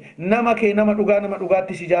ilaalisiin jedhe nama kee nama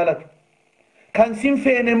dhugaatti si jaalatu. Kan sin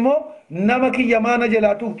feene immoo nama kiyya maana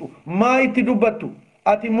jalaa tuqxu maa itti dubbattu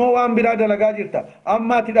ati immoo waan biraa dalagaa jirta.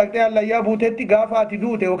 Amma ati dhaqxee allayyaa buutetti gaafa ati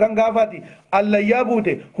duute yookaan gaafa ati allayyaa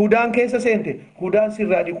buute hudaan keessa seente hudaan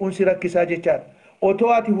sirraa dhiquun si rakkisaa jechaadha. Otoo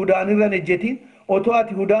ati hudaan irra ejjetiin otoo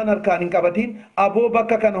ati hudaan harkaan hin qabatiin aboo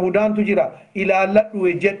bakka kana hudaantu jira ilaalladhu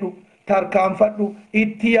ejjedhu. Tarkaanfadhu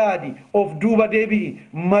itti yaadi of duuba deebi'i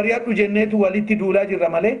mari'adhu jenneetu walitti duulaa jirra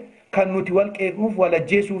malee kan nuti wal qeequuf wal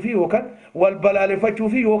ajjeesuufi yookaan wal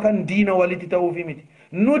balaaleffachuufi yookaan diina walitti ta'uufi miti.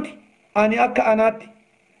 Nuti ani akka anaatti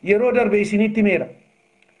yeroo darbe isinitti meera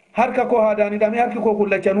harka koo haadaan hidhamee harki koo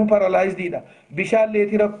kullachanuu paralaayizdiidha. Bishaan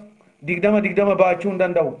leetira 20 baachuu hin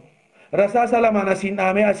danda'u. Rasaasa lamaan asiin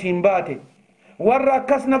dhaamee asiin baate warra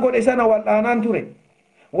akkas na godhe sana wal'aanaan ture.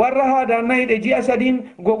 Warra haadaan na hidhe ji'a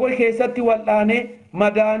 3 gogol keessatti wal'aanee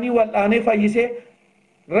madaanii wal'aanee fayyisee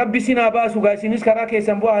rabbi sinaa baasu gaa isinis karaa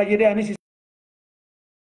keessan bu'aa jedhee anis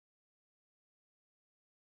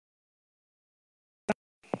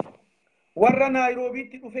warra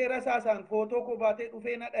naayiroobiitti dhufee rasaasaan footoo koo baatee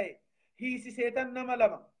dhufee na dhaye hiisiseetan nama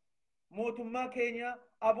 2 mootummaa keenya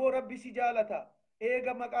aboo rabbi si jaalata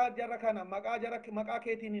eega maqaa jara kana maqaa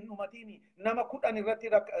keetiin hin dhumatiin nama 10 irratti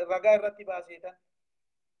ragaa irratti baaseetan.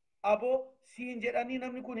 Aboo siin jedhanii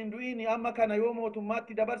namni kun hin du'ini amma kana yoo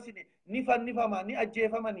mootummaatti dabarsine ni fannifama ni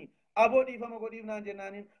ajjeefamani aboo dhiifama godhiif naan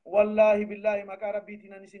jennaaniin wallaahi billaahi maqaa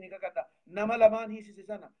rabbiitiin ani isinii kakadha nama 2 hiisise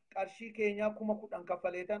sana qarshii keenyaa 10,000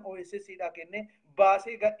 kaffaleetan OSS'dhaa kenne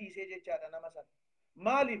baasee gadhiisee jechaadha nama sana.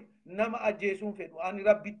 Maaliif nama ajjeesuun fedhu ani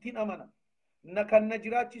rabbittiin amana na kan na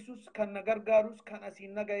jiraachisus kan na gargaarus kan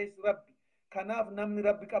asiin na ga'es rabbi. Kanaaf namni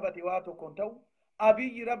rabbi qabate waa tokkoon ta'u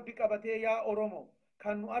abiyyi rabbi qabatee yaa Oromoo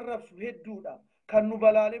kan nu arrabsu hedduudha kan nu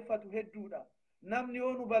balaaleffatu hedduudha. Namni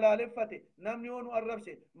yoo nu balaaleffate namni yoo nu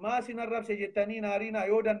arrabse maasin arrabse jettanii naariinaa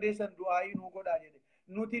yoo dandeessan du'aayii nu godhaa jedhe.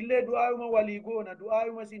 Nutillee du'aayuma walii goona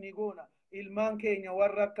du'aayuma sinii goona ilmaan keenya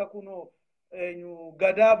warra akka kunoo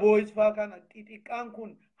gadaa boo'isfaa kana xixiqqaan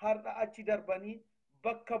kun har'a achi darbanii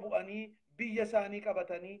bakka bu'anii biyya isaanii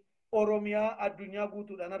qabatanii Oromiyaa addunyaa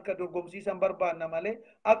guutuudhaan harka dorgomsiisan barbaanna malee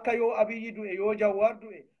akka yoo abiyyi du'e yoo jawwaar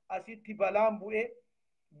du'e asitti balaan bu'e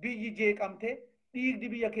biyyi jeeqamte dhiigdi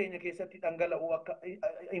biyya keenya keessatti dhangala'u akka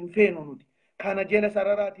hin feenu nuti. Kana jala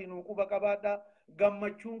sararaatiin quba qabaadhaa.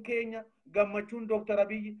 Gammachuun keenya gammachuun Dr.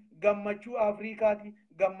 Abiyyi gammachuu Afrikaati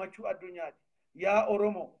gammachuu addunyaati. Yaa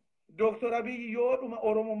Oromoo Dr. Abiyyi yoo dhuma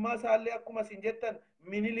Oromummaa isaallee akkuma isin jettan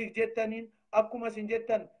minilik jettaniin akkuma isin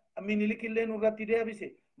jettan minilik illee nurratti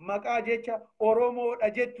deebise maqaa jecha Oromoodha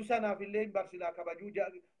jettu sanaaf illee barsilaa kabajuu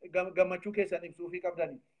gammachuu keessan ibsuufii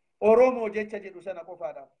qabdani. Oromoo jecha jedhu sana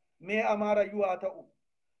qofaadha. Mee Amaarayyuu haa ta'u,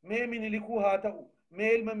 mee Minilikuu haa ta'u,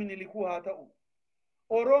 mee ilma Minilikuu haa ta'u.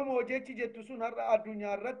 Oromoo jechi jettu sun har'a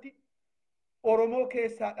addunyaa irratti Oromoo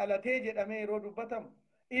keessaa dhalatee jedhamee yeroo dubbatamu,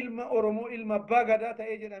 ilma Oromoo ilma abbaa gadaa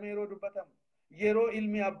ta'ee jedhamee yeroo dubbatamu, yeroo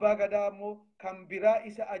ilmi abbaa gadaa ammoo kan biraa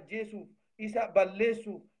isa ajjeesuuf, isa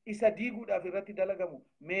balleessuuf, isa diiguudhaaf irratti dalagamu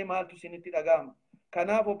mee maaltu isinitti dhaga'ama?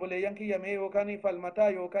 Kanaaf obboleeyyan kiyya mee yookaan falmataa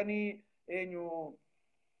yookaan eenyu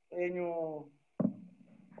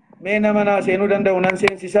mee nama naa seenuu danda'u nan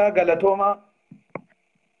seensisaa galatoomaa.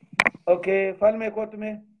 Okay, falme kootu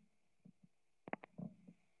mee.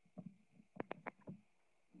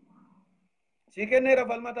 Si kenneera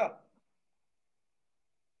falmata.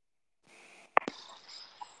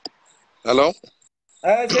 Hello?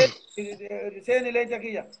 Seeni leenca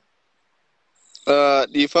kiyya.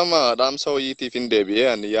 Dhiifama dhaamsa hojiitiif hin deebi'ee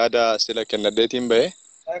ani yaada sila kennadheetiin ba'e.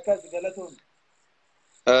 Akkas galatoon.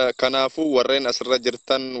 Kanaafuu warreen asirra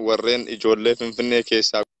jirtan warreen ijoollee Finfinnee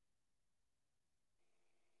keessaa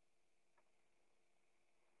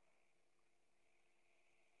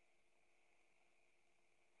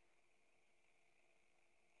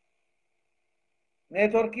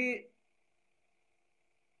neetworkii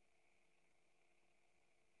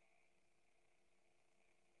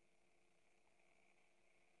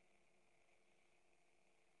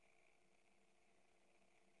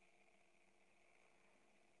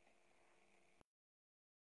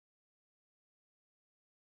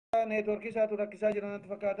isaatu rakkisaa jira natti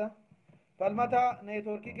fakkaata. Falmata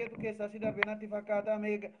neetworkii keetu keessaa si darbe natti fakkaata.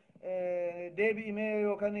 Mee deebi'i mee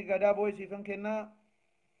yookaan gadaa boo'isiifan kennaa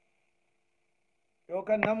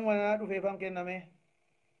yookaan namuma naa dhufeefan kenname.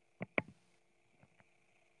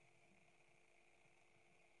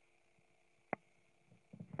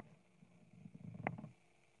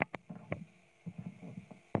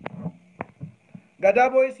 Gadaa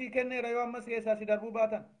boo'isii kenneera yoo ammas keessaa si darbuu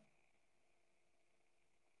baatan.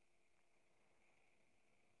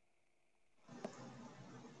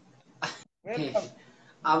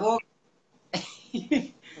 Abo,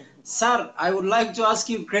 sir, I would like to ask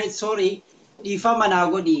you great sorry. Dhifama naa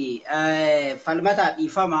godhi falmata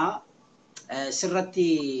dhifama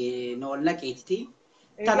sirratti no laqeetti.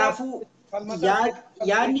 Kanaafuu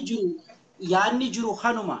yaanni jiru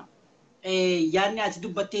hanuma yaanni ati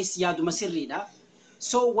dubbattees yaaduma sirriidha.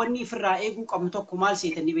 So wanni ofirraa eeguu qabnu tokko maal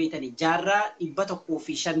seetanii beektanii jaarraa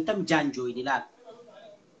 150 jaanjooyin ilaala.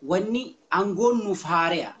 Wanni aangoon nuuf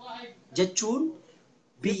haare'a jechuun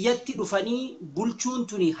biyyatti dhufanii bulchuun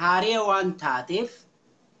tuni haare'a waan taateef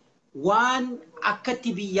waan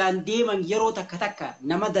akkatti biyyaan deeman yeroo takka takka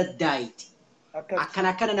nama daddaayiti.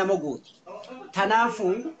 Akkana nama gooti.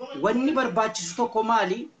 Tanaafuu wanni barbaachisu tokko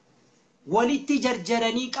maali? Walitti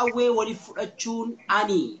jarjaranii qawwee waliif fudhachuun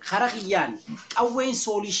ani karaa kiyyaan qawween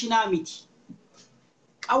soolishinaa miti.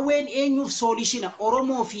 Qawween eenyuuf soolishina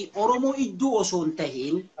Oromoo fi Oromoo iddoo osoo hin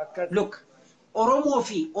tahin look Oromoo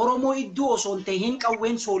fi Oromoo iddoo osoo hin tahin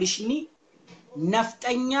qawween soolishini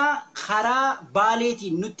nafxanyaa karaa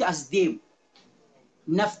baaleetiin nutti as deemu.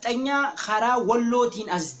 Nafxanyaa karaa wallootiin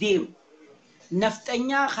as deemu.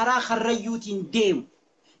 Nafxanyaa karaa karrayyuutiin deemu.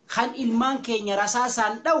 Kan ilmaan keenya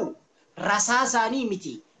rasaasaan dha'u rasaasaanii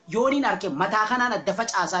miti. Yooniin arke mataa kanaan adda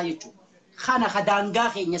facaasaa jechuudha. Kana kadaangaa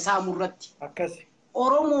keenya saamurratti. Akkasi.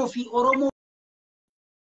 Oromoo fi Oromoo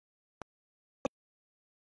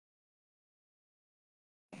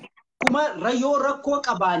kuma rayoo rakkoo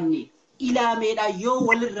qabaanne ilaameedha yoo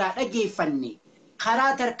walirraa dhageeffanne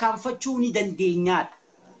karaa tarkaanfachuu ni dandeenyaadha.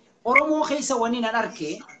 Oromoo keessa wanni nan arke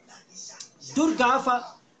dur gaafa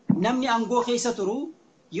namni aangoo keessa turu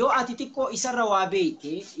yoo ati xiqqoo isarra waa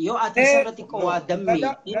beekte yoo ati isarra xiqqoo waa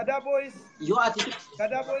dammeette yoo ati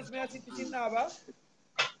gadaa boys mee asitti sinnaaba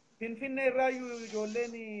Finfinnee irraa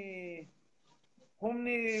ijoolleen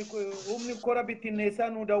humni kora bittinneessaa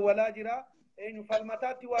nu dawwalaa jira. Eenyu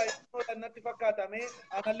falmataatti waa natti fakkaatame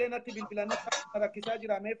anallee natti bilbilanii rakkisaa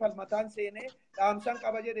jira. Mee falmataan seenee dhaamsan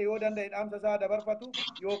qaba jedhe yoo danda'e dhaamsa isaa dabarfatu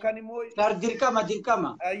yookaan immoo dirqama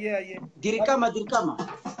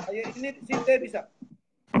inni si deebisa.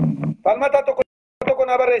 Falmata tokko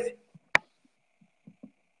na barreessi.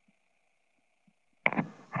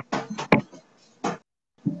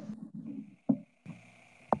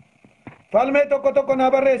 Falme tokko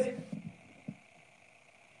na barreessi.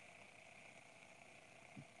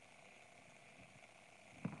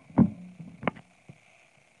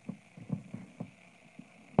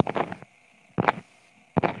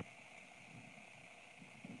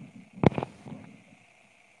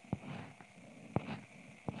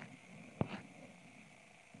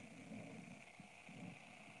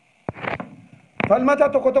 falmata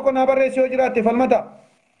tokko tokko naa barreessi yoo jiraatte falmata.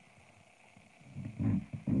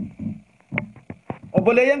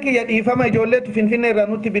 Obboleeyyan kiyya dhiifama ijoolleetu Finfinnee irraa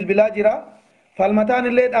nutti bilbilaa jira. Falmataan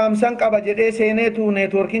illee dhaamsan qaba jedhee seeneetu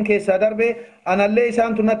neetworkiin keessaa darbe anallee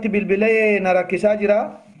isaantu natti bilbilee na rakkisaa jira.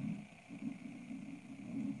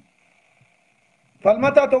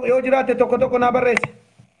 Falmata yoo jiraatte tokko tokko naa barreessi.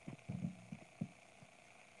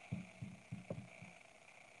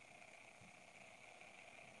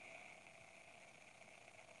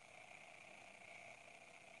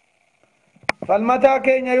 Falmata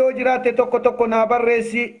keenya yoo jiraatte tokko tokko naa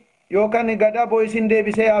barreessi yookaan gadaa boo'isin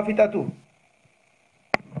deebisee haa fixatu.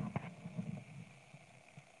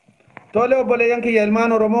 Tole obboleeyyan kiyya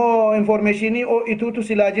ilmaan Oromoo informationii ituutu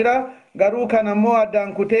silaa jira garuu kan ammoo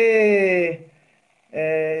addaan kutee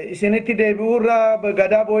isinitti deebi'uurra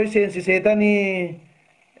gadaa boo'is seensiseetanii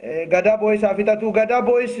gadaa boo'is haa fixatu. Gadaa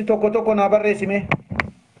boo'is tokko tokko naa barreessime.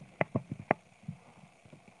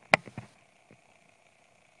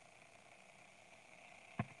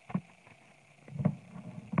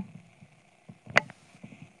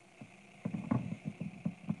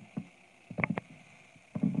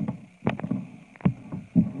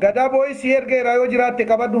 Gadaa boo'is ergeera yoo jiraatte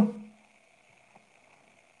qabadhu.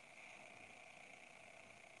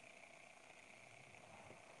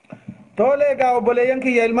 Tole egaa obboleeyyan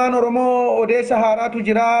kiyya ilmaan Oromoo odeessa haaraatu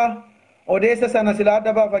jira. Odeessa sana silaa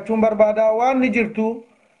adda baafachuun barbaada. Waan ni jirtu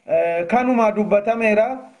kanuma dubbatameera.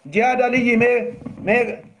 Jihaad Aliyyi mee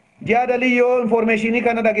Jihaad Aliyyi yoo informationii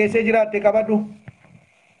kana dhageessee jiraatte qabadhu.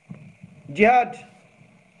 Jihaad.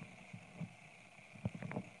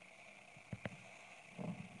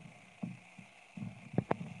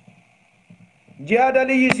 Jihaad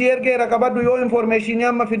Aliyyi si ergeera qabadhu yoo informationii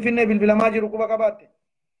amma Finfinnee bilbilamaa jiru quba qabaatte.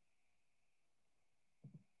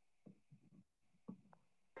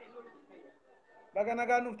 Baga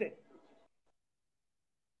nagaan dhufte.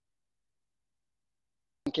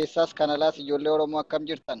 Keessaas kanalaas ijoollee Oromoo akkam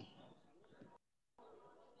jirtan?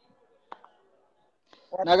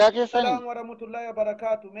 Nagaa keessanii? Assalamu warahmatullahi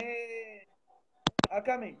wabarakaatu. Mee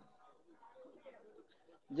akkami?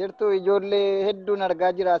 Jirtu ijoollee hedduun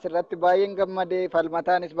argaa jira asirratti baay'een gammadee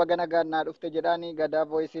falmataanis baga nagaan naa dhufte jedhaanii gadaa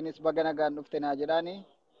boo'isiinis baga nagaan dhufte naa jedhaanii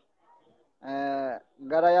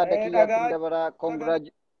gara yaada kiyyaatti dabaraa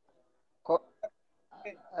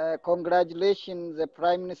congratulations the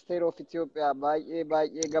prime minister of Ethiopia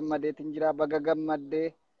baay'ee gammadeetin jira baga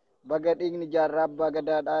gammadee baga dhiigni jaarraa abbaa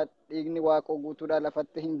gadaadhaa dhiigni waaqoo guutuudhaa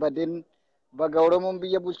lafatti hin badin baga Oromoon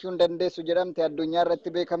biyya bulchuu dandeessu jedhamte addunyaa irratti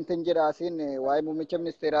beekamten jedha asiin waa'ee muummicha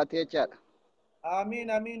ministeeraati jechaadha. Amiin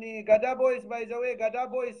amiin. Gadaa boo'is by the way gadaa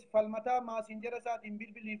boo'is falmataa maasinjera isaatiin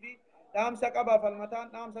bilbilii fi dhaamsa qaba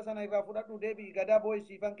falmataan dhaamsa sana irraa fudhadhu deebii gadaa boo'is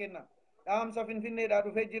siifan kenna. Dhaamsa Finfinneedhaa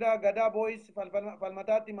dhufee jira gadaa boo'is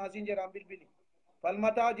falmataatti maasinjeraan bilbili.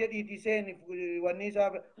 Falmataa jedhiiti seeni wanni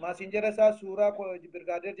isaa maasinjera isaa suuraa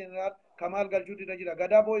Birgaadeer Jeneraal Kamaal Galchuutu irra jira.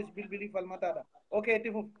 Gadaa boo'is bilbilii falmataadha. Okay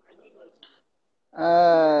itti fufu.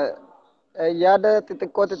 Yaada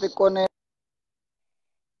xixiqqoon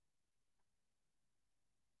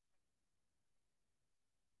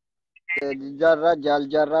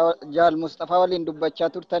jaal Mustafaa waliin dubbachaa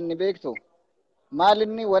turtan ni beektu. Maal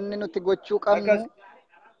inni wanni nuti gochuu qabnu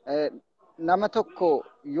nama tokko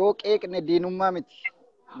yoo qeeqne diinummaa miti.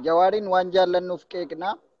 Jawaariin waan jaallannuuf qeeqna,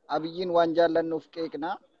 Abiyyiin waan jaallannuuf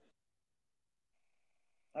qeeqna.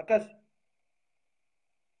 Akkas.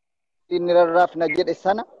 Inni rarraafna jedhe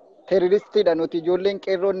sana terroristiidha nuti ijoolleen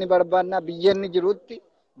qeerroon ni barbaanna biyya inni jirutti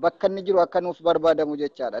bakka inni jiru akka nuuf barbaadamu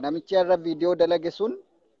jechaadha. Namichi irra viidiyoo dalage sun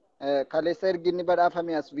kaleessa ergi inni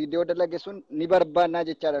badhaafame as viidiyoo dalage sun ni barbaannaa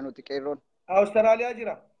jechaadha nuti qeerroon. Awustiraaliyaa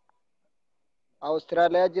jira.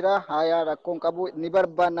 Awustiraaliyaa jira hayaa rakkoon qabu ni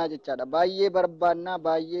barbaannaa jechaadha. Baay'ee barbaannaa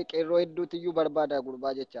baay'ee qeerroo hedduutiyyuu barbaada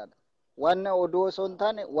gurbaa jechaadha. Waan odoo osoo hin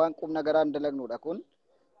taane waan qubna garaan dalagnudha kun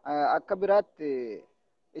akka biraatti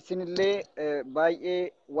isinillee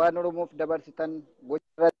baay'ee waan Oromoof dabarsitan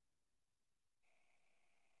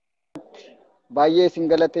baay'ee isin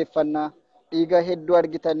galateeffannaa dhiiga hedduu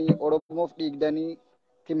argitanii Oromoof dhiigdanii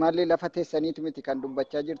timallee lafa teessaniitu miti kan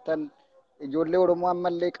dubbachaa jirtan ijoollee Oromoo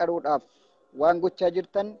ammallee qaruudhaaf waan gochaa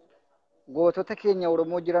jirtan gootota keenya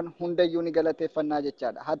Oromoo jiran hundayyuu ni galateeffannaa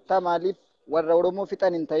jechaadha. Hattaa maaliif warra Oromoo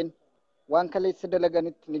fixan hin ta'in waan kaleessa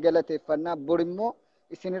dalaganitti ni galateeffannaa borimmoo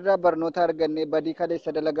isinirraa barnoota arganne badii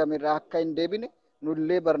kaleessa dalagamirraa akka hin deebine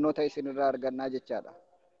nullee barnoota isinirraa argannaa jechaadha.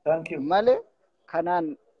 Malee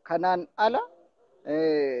kanaan ala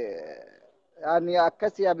ani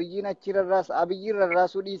akkasi abiyyiin achi abiyyiin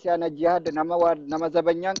rarraasuu dhiise ana jihaad nama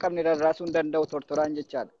zabanyaan qabne rarraasuu hin danda'u tortoraan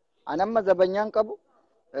jechaadha. Anamma zabanyaan qabu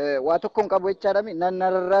waa tokkoon qabu jechaadhami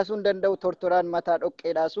narraasuun danda'u tortoraan mataa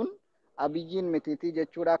dhoqqeedhaa sun abiyyiin mitiitii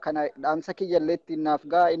jechuudha. Kana dhaamsa kiyyalleetti naaf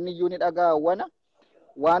gaa inni iyyuu ni dhagaa hawwana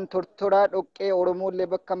waan tortoraa dhoqqee Oromoollee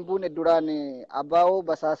bakka hin buune duraan abaa'oo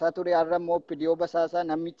basaasaa ture har'a immoo oppidiyoo basaasaa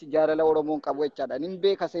namichi jaalala Oromoon qabu jechaadha. Nin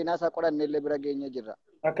beeka seenaa isaa qorannellee bira geenye jirra.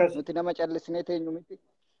 Nuti nama callisnee teenyu miti.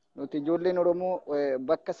 Nuti ijoolleen Oromoo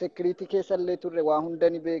bakka sekiriitii keessallee turre waa hunda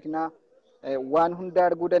ni beeknaa waan hunda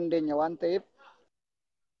arguu dandeenya waan ta'eef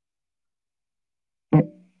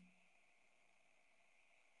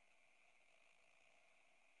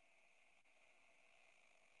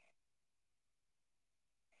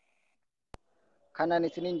kanan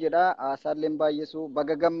isiniin jedha haasaalleen baay'isuu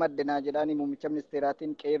baga gammaddenaa jedhaani muummicha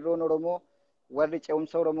ministeeraatiin qeerroon Oromoo warri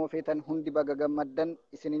ce'umsa Oromoo feetan hundi baga gammaddan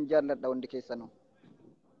isiniin jaalladha hundi keessanuu.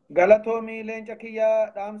 Galatoomii leenca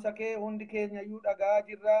kiyyaa dhaamsa kee hundi keenya iyyuu dhagaa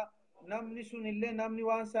jirra. Namni sun illee namni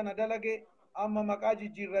waan sana dalage amma maqaa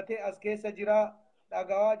jijjiirratee as keessa jira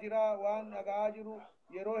dhagaa jira waan dhagaa jiru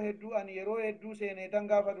yeroo hedduu seeneetan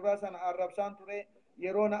gaafa duraa sana arrabsaan ture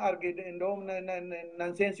yeroo na arge indoom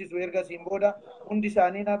nan seensisu erga siin booda hundi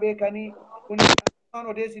isaanii na beekanii kun waan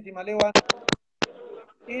odeessiti malee waan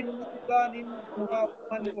inni dhugaan inni dhugaa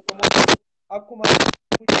uummanni Oromoo akkuma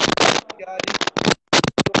yaadii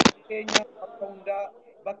keenya akka hundaa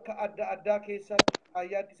bakka adda addaa keessatti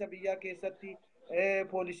ayyaa ittisa biyyaa keessatti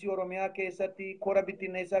poolisii Oromiyaa keessatti kora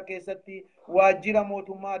bittinneessaa keessatti waajjira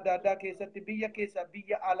mootummaa adda addaa keessatti biyya keessa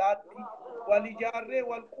biyya alaatti wal ijaarree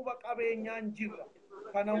wal quba qabeenyaan jirra.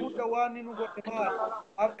 Kana hunda waan nu godhe maal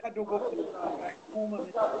akka dogoggora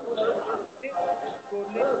uumame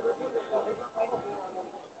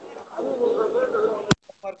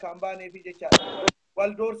markaan baaneefi jechaadha.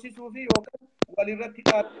 Wal doorsisuu fi yookaan walirratti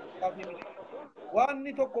dhaabbachuuf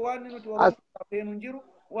waanni tokko waanni nuti Oromoo feenu hin jiru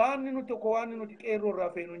waanni nuti tokko waanni nuti qeerroo irraa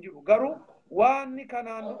feenu hin jiru garuu waanni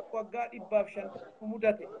kanaan dura waggaa 150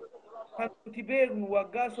 mudate kan nuti beeknu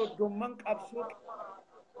waggaa 30 qabsoo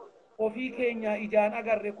ofii keenya ijaan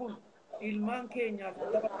agarre kun ilmaan keenyaaf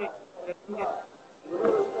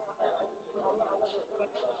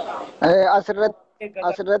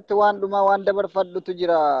asirratti waan dhumaa waan dabarfadhutu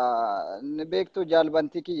jira ni beektu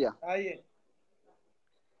jaalbantii kiyya.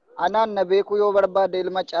 Anaan na beeku yoo barbaade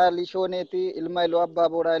ilma Caalii Shooneeti ilma Iluu Abbaa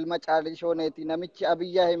Booraa ilma Caalii Shooneeti namichi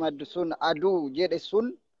Abiy Ahimad sun aduu jedhe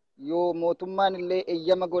sun yoo mootummaan illee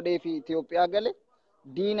eeyyama godhee fi Itoophiyaa gale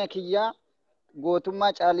diina kiyyaa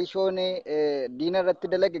gootummaa Caalii Shoonee diina irratti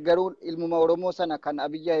dalage garuu ilmuma Oromoo sana kan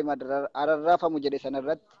Abiy Ahimad ararraafamu jedhe sana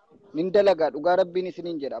irratti nin dalagaa dhugaa rabbiin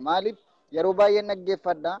isiniin jedha maaliif yeroo baay'ee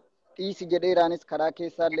dhaggeeffadha dhiisi jedheeraanis karaa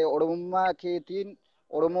keessaallee Oromummaa keetiin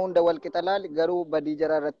Oromoo hunda wal qixalaali garuu badii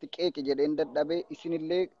jaraa irratti qeeqi jedheen dadhabee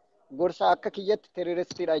isinillee gorsa akka kiyyatti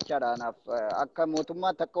terroristiidha jechaadha anaaf akka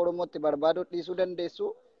mootummaatti akka Oromootti barbaaduu dhiisuu dandeessu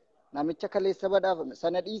namicha kaleessa badhaafame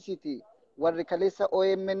sana dhiisiti warri kaleessa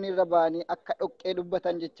OMN irra ba'anii akka dhoqqee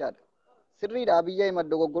dubbatan jechaadha. Sirriidha Abiy Ahimad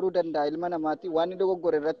dogoggoruu danda'a ilma namaati waan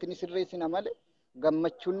dogoggore irratti ni sirreessina malee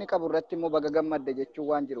gammachuun ni qabu irratti immoo baga gammadde jechuun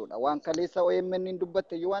waan jirudha. Waan kaleessa OMN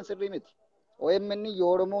dubbatte iyyuu waan sirrii miti. OMN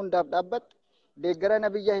yoo Oromoo hundaaf dhaabbatte deeggaran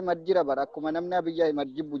Abiy Ahimad jira bara akkuma namni Abiy Ahimad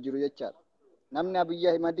jibbu jiru jechaadha. Namni Abiy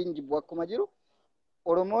Ahimadiin jibbu akkuma jiru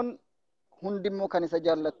Oromoon hundi immoo kan isa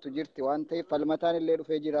jaallattu jirti waan ta'eef falmataan illee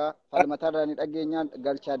dhufee jira falmataan irraa ni dhageenyaan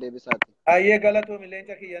galchaa deebisaati. Ayyee galatoomi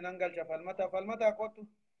leenca kiyya nan galcha falmataa kottu.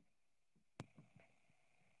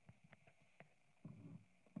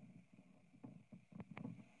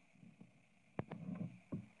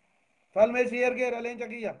 Falmee si ergeera leenca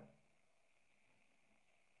kiyya.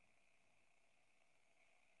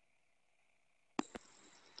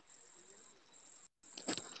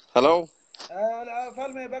 Hello.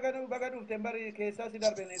 Falmee baga dhufte bari keessaa si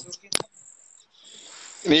darbe neetworkiin.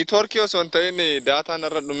 Neetworkii osoo hin ta'in daataan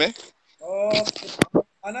irra dhume.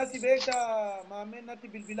 Anas beekta maammeen natti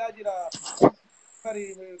bilbilaa jira. Bari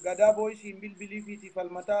gadaa booyisiin bilbilii fi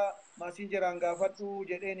falmataa maasiin jiraan gaafadhu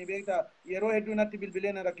jedheen beekta yeroo hedduu natti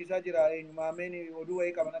bilbilee na rakkisaa jira maammeen oduu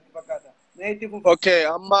wayii qaba natti fakkaata. Okay,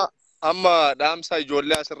 amma dhaamsa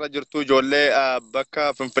ijoollee asirra jirtu ijoollee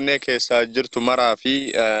bakka Finfinnee keessa jirtu maraa fi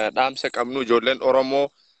dhaamsa qabnu ijoolleen Oromoo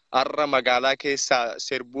har'a magaalaa keessa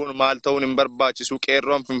sirbuun maal ta'uun hin barbaachisu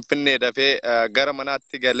qeerroon Finfinnee dafee gara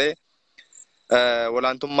manaatti galee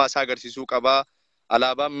olaantummaa isaa agarsiisuu qaba.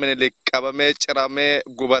 Alaabaan Minilik qabamee ciramee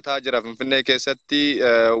gubataa jira Finfinnee keessatti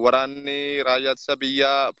waraanni raayyaa ittisa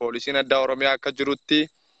biyyaa poolisiin addaa Oromiyaa akka jirutti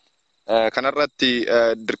kanarratti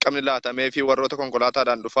dirqamni laatamee fi warroota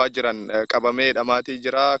konkolaataadhaan dhufaa jiran qabamee dhamaatii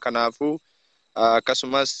jira. Kanaafuu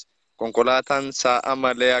akkasumas konkolaataan sa'a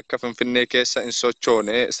malee akka Finfinnee keessa hin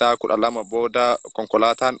sochoone sa'a 12 booda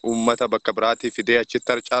konkolaataan uummata bakka biraatii fidee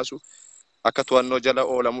achitti harcaasu akka to'annoo jala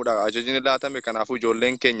oolamudha ajajni laatame. Kanaafuu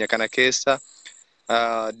ijoolleen keenya kana keessa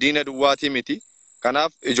diina duwwaatii miti.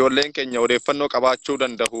 Kanaaf ijoolleen keenya odeeffannoo qabaachuu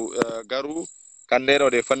danda'u. Garuu kanneen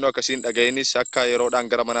odeeffannoo akkasiin dhaga'inis akka yeroodhaan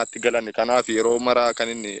gara manaatti galan. Kanaaf yeroo maraa kan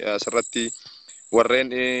inni asirratti warreen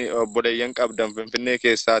obboleeyyan qabdan Finfinnee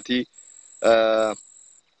keessaatii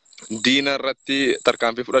diina irratti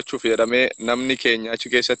tarkaanfii fudhachuuf jedhamee namni keenya achi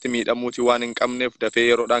keessatti miidhamuuti waan hin qabneef dafee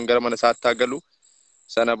yeroodhaan gara mana isaatti haa galu.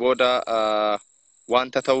 Sana booda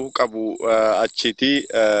wanta ta'uu qabu achitti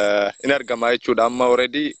in argamaa jechuudha. Amma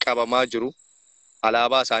already qabamaa jiru.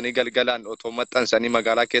 Alaabaa isaanii galgalaan otoo maxxansanii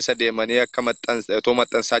magaalaa keessa deemanii akka otoo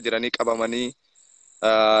maxxansaa jiranii qabamanii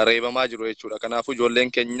reebamaa jiru jechuudha. Kanaafuu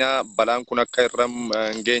ijoolleen keenya balaan kun akka irra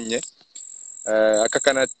hin geenye akka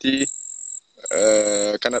kanatti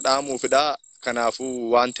kana dhaamuufidha.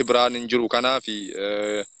 Kanaafuu wanti biraan hin jiru. Kanaafi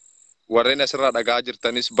warreen asirraa dhagaa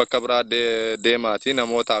jirtanis bakka biraa deemaati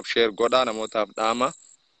namootaaf share godhaa, namootaaf dhaama.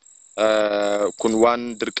 Kun waan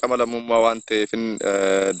dirqama lammummaa waan ta'eef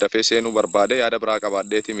dafee seenuu barbaade yaada biraa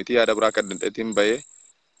qabaadheeti miti yaada biraa kan danda'eetiin bahee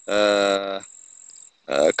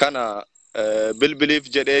kana bilbiliif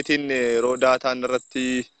jedheetiin yeroo daataan irratti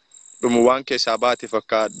dhumu waan keessaa baate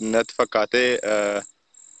natti fakkaatee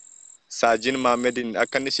Saajin Maamedin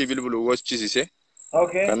akka inni si bilbilu gochisiise.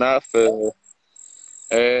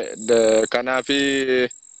 Kanaaf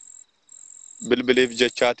bilbiliif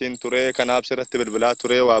jechaatiin ture. Kanaaf sirratti bilbilaa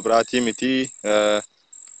ture waa biraatii miti.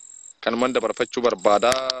 Kanumaan dabarfachuu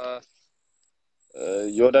barbaada.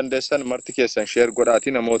 Yoo dandeessan marti keessan share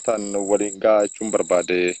godhaatii namootaan waliin gahaa jechuun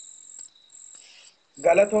barbaade.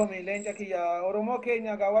 Galatoomi leenca kiyya Oromoo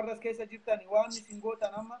keenya gaa warras keessa jirtani waan isin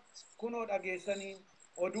gootan amma kunoo dhageessanii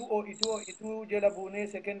oduu ituu jala buunee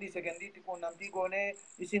sekendiitti quunnamtii goonee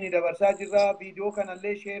isini dabarsaa jirra. Viidiyoo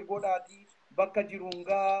kanallee share godhaatii bakka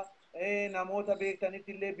jiruungaa namoota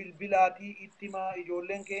beektanitti illee bilbilaatii ittima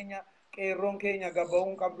ijoolleen keenya qeerroon keenya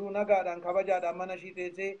gabba'uun qabduu nagaadhaan kabajaadhaan mana ishii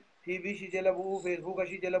teessee TV ishii jala bu'uu Facebook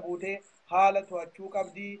ishii jala buutee haala to'achuu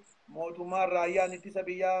qabdi. Mootummaan raayyaan ittisa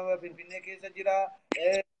biyyaa Finfinnee keessa jira.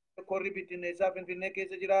 Korri bittinneessaa Finfinnee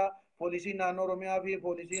keessa jira. Poolisiin naannoo Oromiyaa fi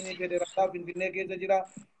poolisiin federaalaa Finfinnee keessa jira.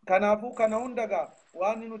 Kanaafuu kana hundagaa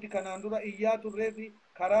waan nuti kanaan dura iyyaa turree fi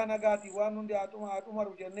karaa nagaatiin waan hundi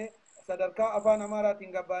haxumaru jennee sadarkaa afaan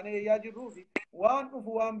Amaaraatiin gabbaanee iyyaa jirruu fi waan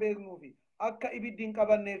dhufu waan beeknuufi akka ibiddi hin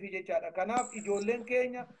qabanneefi jechaadha. Kanaaf ijoolleen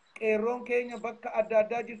keenya qeerroon keenya bakka adda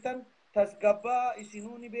addaa jirtan tasgabbaa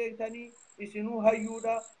isinuu ni beektanii isinuu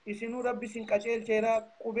hayyuudha isinuu rabbi isin qaceelcheera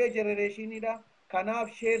qubee jenereeshiniidha. Kanaaf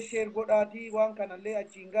share godhaatii waan kanallee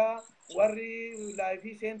achiin gaa warri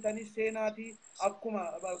laayifii seentanis seenaatii akkuma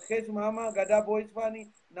keessumaa gadaa boys faani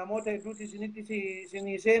namoota hedduutti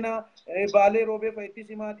isinii seenaa baalee roobee fa'itti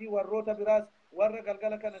simaatii warroota biraas warra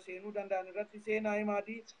galgala kana seenuu danda'an irratti seenaa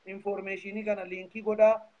himaatii informationii kana liinkii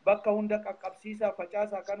godhaa bakka hunda qaqqabsiisaa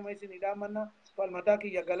facaasaa kanuma isinii dhaamanna. Falmataa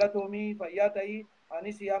kiyya galatoomii fayyaa ta'ii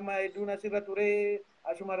anis amma hedduun asirra ture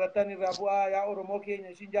asuma irrattan irraa bu'aa yaa Oromoo keenya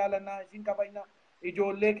isin jaalannaa isin kabajna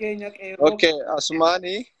ijoollee keenya qeerroo.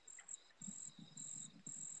 Asumaanii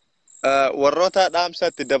warroota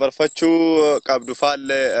dhaamsatti dabarfachuu qabdu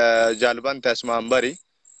faallee jaalbante asumaan bari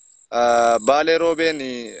baalee roobeen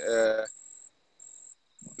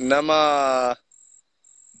nama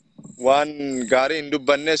waan gaarii hin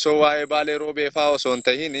dubbanne soo waa'ee baalee roobee faa osoo hin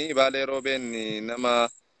tahin baalee roobeen nama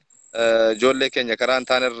ijoollee keenya karaan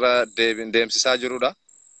taan irra deemsisaa jirudha.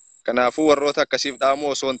 Kanaafuu warroota akkasiif dhaamu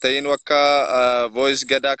osoo hin tahin akka voice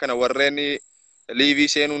gadaa kana warreen liivii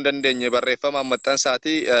seenuu hin dandeenye barreeffama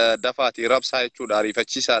maxxansaatii dafaatii rabsaa jechuudha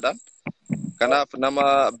ariifachiisaadhaan. Kanaaf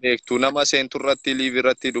nama beektu nama seentu irratti liivii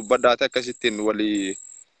irratti dubbadhaate akkasittiin walii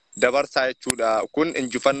dabarsaa jechuudha. Kun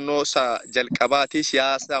injifannoo jalqabaatii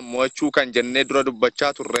siyaasa mo'achuu kan jennee dura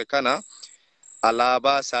dubbachaa turre kana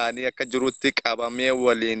alaabaa isaanii akka jirutti qabamee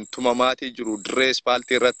waliin tumamaatii jiru dirree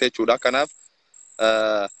ispaaltii irratti jechuudha. Kanaaf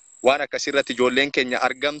waan akkasirratti ijoolleen keenya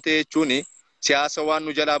argamte jechuun siyaasa waan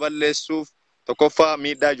nu jalaa balleessuuf tokkoffaa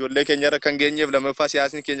miidhaa ijoollee keenya irra kan geenyeef lammaffaa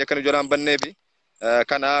siyaasni keenya kan nu jalaan banneefi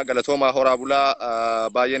kana galatoomaa horaa bulaa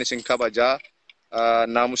baay'een isin kabajaa.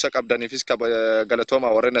 Naamusa qabdaniifis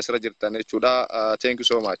galatoomaa warreen asirra jirtan jechuudha. Thank you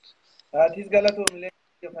so much. Atis galatoomi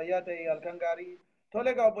fayyaa ta'e halkan gaarii.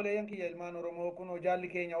 Tole gaa obboleeyyan kiyya ilmaan Oromoo kun hojaalli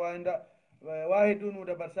keenya waa hedduu nu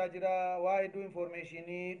dabarsaa jira. Waa hedduu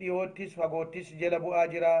informationii dhiyoottis fagoottis jala bu'aa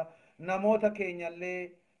jira. Namoota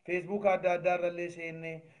keenyallee Facebook adda addaarrallee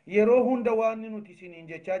seenne yeroo hunda waan nuti isiniin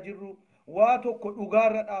jechaa jirru waa tokko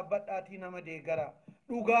dhugaarra dhaabbadhaatii nama deeggara.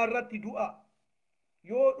 Dhugaarratti du'a.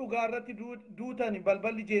 Yoo dhugaa irratti duutani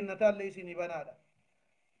balballi jeennatallee isinii banaadha.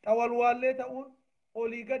 Xawalwaallee ta'uun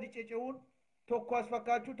olii gadi cecewuun tokko as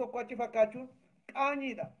fakkaachuu tokko achi fakkaachuun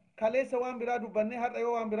qaanyiidha. Kaleessa waan biraa dubbanne har'a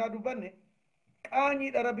yoo waan biraa dubbanne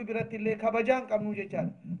qaanyiidha rabbi biratti illee kabajaan qabnu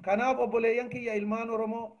jechaadha. Kanaaf obboleeyyan kiyya ilmaan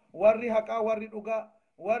Oromoo warri haqaa warri dhugaa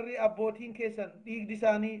warri abbootiin keessan dhiigdi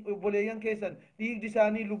isaanii obboleeyyan keessan dhiigdi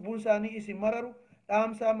isaanii lubbuun isaanii isin mararu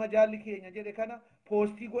dhaamsa majaalli keenya jedhe kana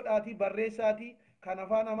poostii godhaatii barreessaatii kan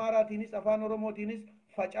afaan Amaaraatiinis afaan Oromootiinis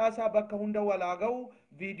facaasaa bakka hunda walaa ga'u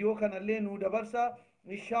viidiyoo kanallee nu dabarsaa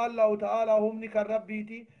inshaallahu ta'ala humni kan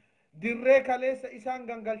rabbiiti. Dirree kaleessa isaan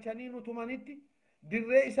gangalchanii nu tumanitti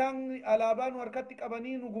dirree isaan alaabaa nu harkatti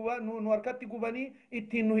qabanii nu harkatti gubanii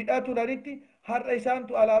ittiin nu hidhaa turanitti har'a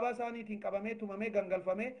isaantu alaabaa isaaniitiin qabamee tumamee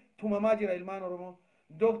gangalfamee tumamaa jira ilmaan Oromoo.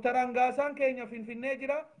 Dooktar Angaasaan keenya Finfinnee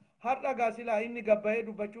jira. Har'a gaasilaa inni gabbayee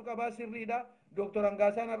dubbachuu qabaa sirriidha. Dooktar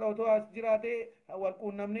Angaasaan har'a otoo as jiraatee wal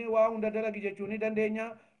quunnamnee waa hunda dalagi jechuu ni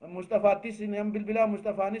dandeenya. Mustafaattis nam bilbilaa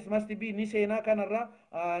Mustafaanis masti bii ni seenaa kanarra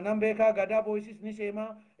nam beekaa gadaa booyisis ni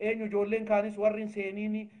seemaa eenyu ijoolleen kaanis warri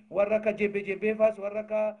seeniini warra akka jebbeeffaas warra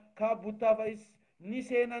akka kaabuttaafas ni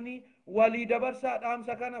seenanii walii dabarsaa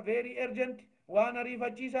dhaamsa kana very urgent waan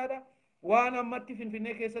ariifachiisaadha waan ammatti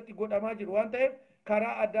Finfinnee keessatti godhamaa jiru waan ta'eef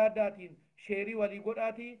karaa adda addaatiin sheerii walii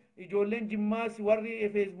godhaatii ijoolleen Jimmaas warri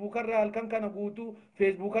feesbuukarra halkan kana guutuu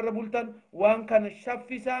feesbuukarra bultan waan kana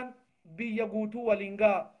shaffisaan biyya guutuu waliin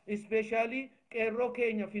ga'a ispeeshaalii qeerroo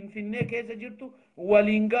keenya Finfinnee keessa jirtu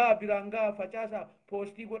waliin ga'a biraan ga'a facaasaa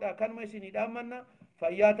poostii godhaa kanuma isinii dhaammanna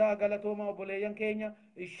fayyaa ta'a galatooma obboleeyyan keenya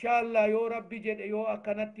inshaallah yoo rabbi jedhe yoo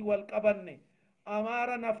akkanatti wal qabanne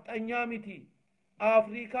Amaara nafxanyaa miti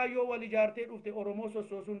Afrikaa yoo wal ijaartee dhufte Oromoo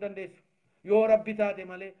sossoosuu hin dandeessu yoo rabbi taate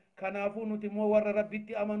malee kanaafuu nuti immoo warra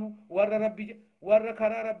rabbitti amanu warra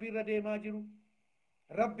karaa rabbii irra deemaa jiru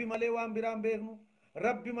rabbi malee waan biraan beeknu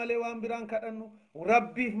rabbi malee waan biraan kadhannu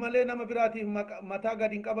rabbiif malee nama biraatiif mataa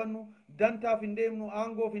gadi hin qabannu dantaaf hin deemnu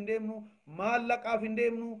aangoof hin deemnu maallaqaaf hin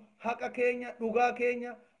deemnu haqa keenya dhugaa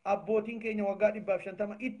keenya abbootiin keenya waggaa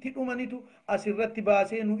 150 itti dhumanitu asirratti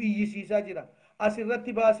baasee nu iyyisiisaa jira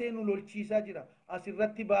asirratti baasee nu lolchiisaa jira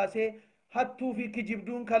asirratti baasee hattuu fi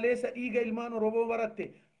kijibduun kaleessa dhiiga ilmaan Oromoo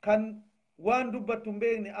baratte kan waan dubbattu hin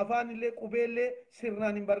beekne afaan illee qubeellee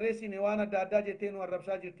sirnaan hin barreessine waan adda addaa jettee nu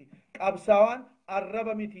arrabsaa jirti qabsaawaan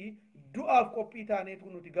arraba miti du'aaf qophii taaneetu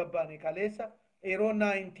nuti gabbaane kaleessa yeroo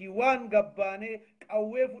 91 gabbaanee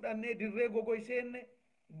qawwee fudhannee dirree gogoyseenne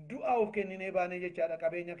du'a of kenninee baanee jechaadha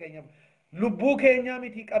qabeenya keenya lubbuu keenyaa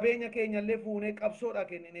miti qabeenya keenyallee fuunee qabsoodha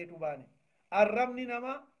kennineetu baane arrabni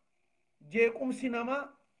namaa jeequmsi namaa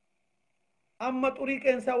amma xurii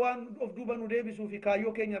qeensaa waan of duuba nu deebisuu fi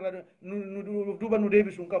kaayyoo keenya of duuba nu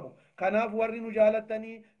deebisuu hin qabu. Kanaaf warri nu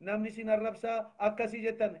jaalattanii namni sin arrabsaa akkasii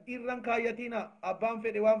jettan irran kaayyatiina abbaan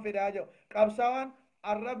fedhe waan fedhe haa jedhu qabsaawaan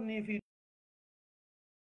arrabnii fi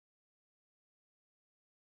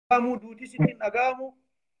duuti sittiin dhaga'amu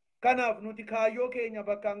kanaaf nuti kaayyoo keenya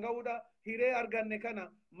bakkaan ga'uudha hiree arganne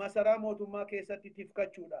kana masaraa mootummaa keessatti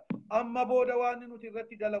tifkachuudha amma booda waan nuti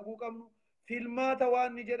irratti dalaguu qabnu filmaata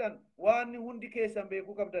waan ni jedhan waan hundi keessan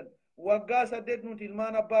beekuu qabdan waggaa 8 nuti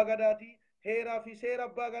ilmaan abbaa gadaatii heeraa fi seera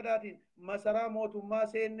abbaa gadaatiin masaraa mootummaa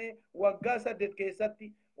seenne waggaa 8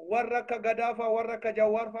 keessatti warra akka gadaafaa warra akka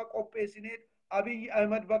jawwaarfaa qopheessinee abiy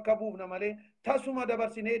ahmed bakka buufna malee tasuma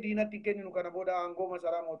dabarsinee diinatti kenninu kana booda aangoo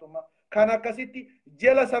masaraa mootummaa kan akkasitti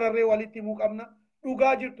jala sararree walitti himuu qabna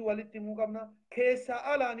dhugaa jirtu walitti himuu qabna keessaa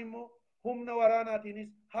alaan immoo humna waraanaatiinis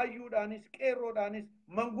hayyuudhaanis qeerroodhaanis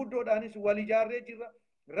manguddoodhaanis wal ijaarree jirra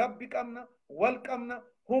rabbi qabna wal qabna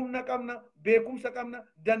humna qabna beekumsa qabna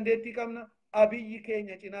dandeettii qabna abiyyi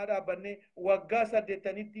keenya cinaa dhaabbannee waggaa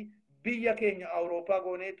 8tti biyya keenya awurooppaa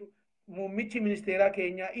gooneetu muummichi ministeeraa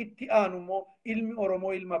keenyaa itti aanu immoo ilmi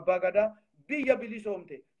Oromoo ilma abbaa gadaa biyya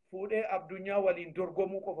bilisoomte fuudhee addunyaa waliin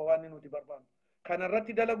dorgomuu qofa waan nuti barbaannu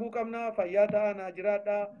kanarratti dalaguu qabna fayyaa ta'aa naa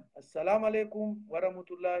jiraadhaa assalaamu alaykum wa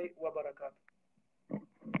rahmatullaahi wa barakaatuh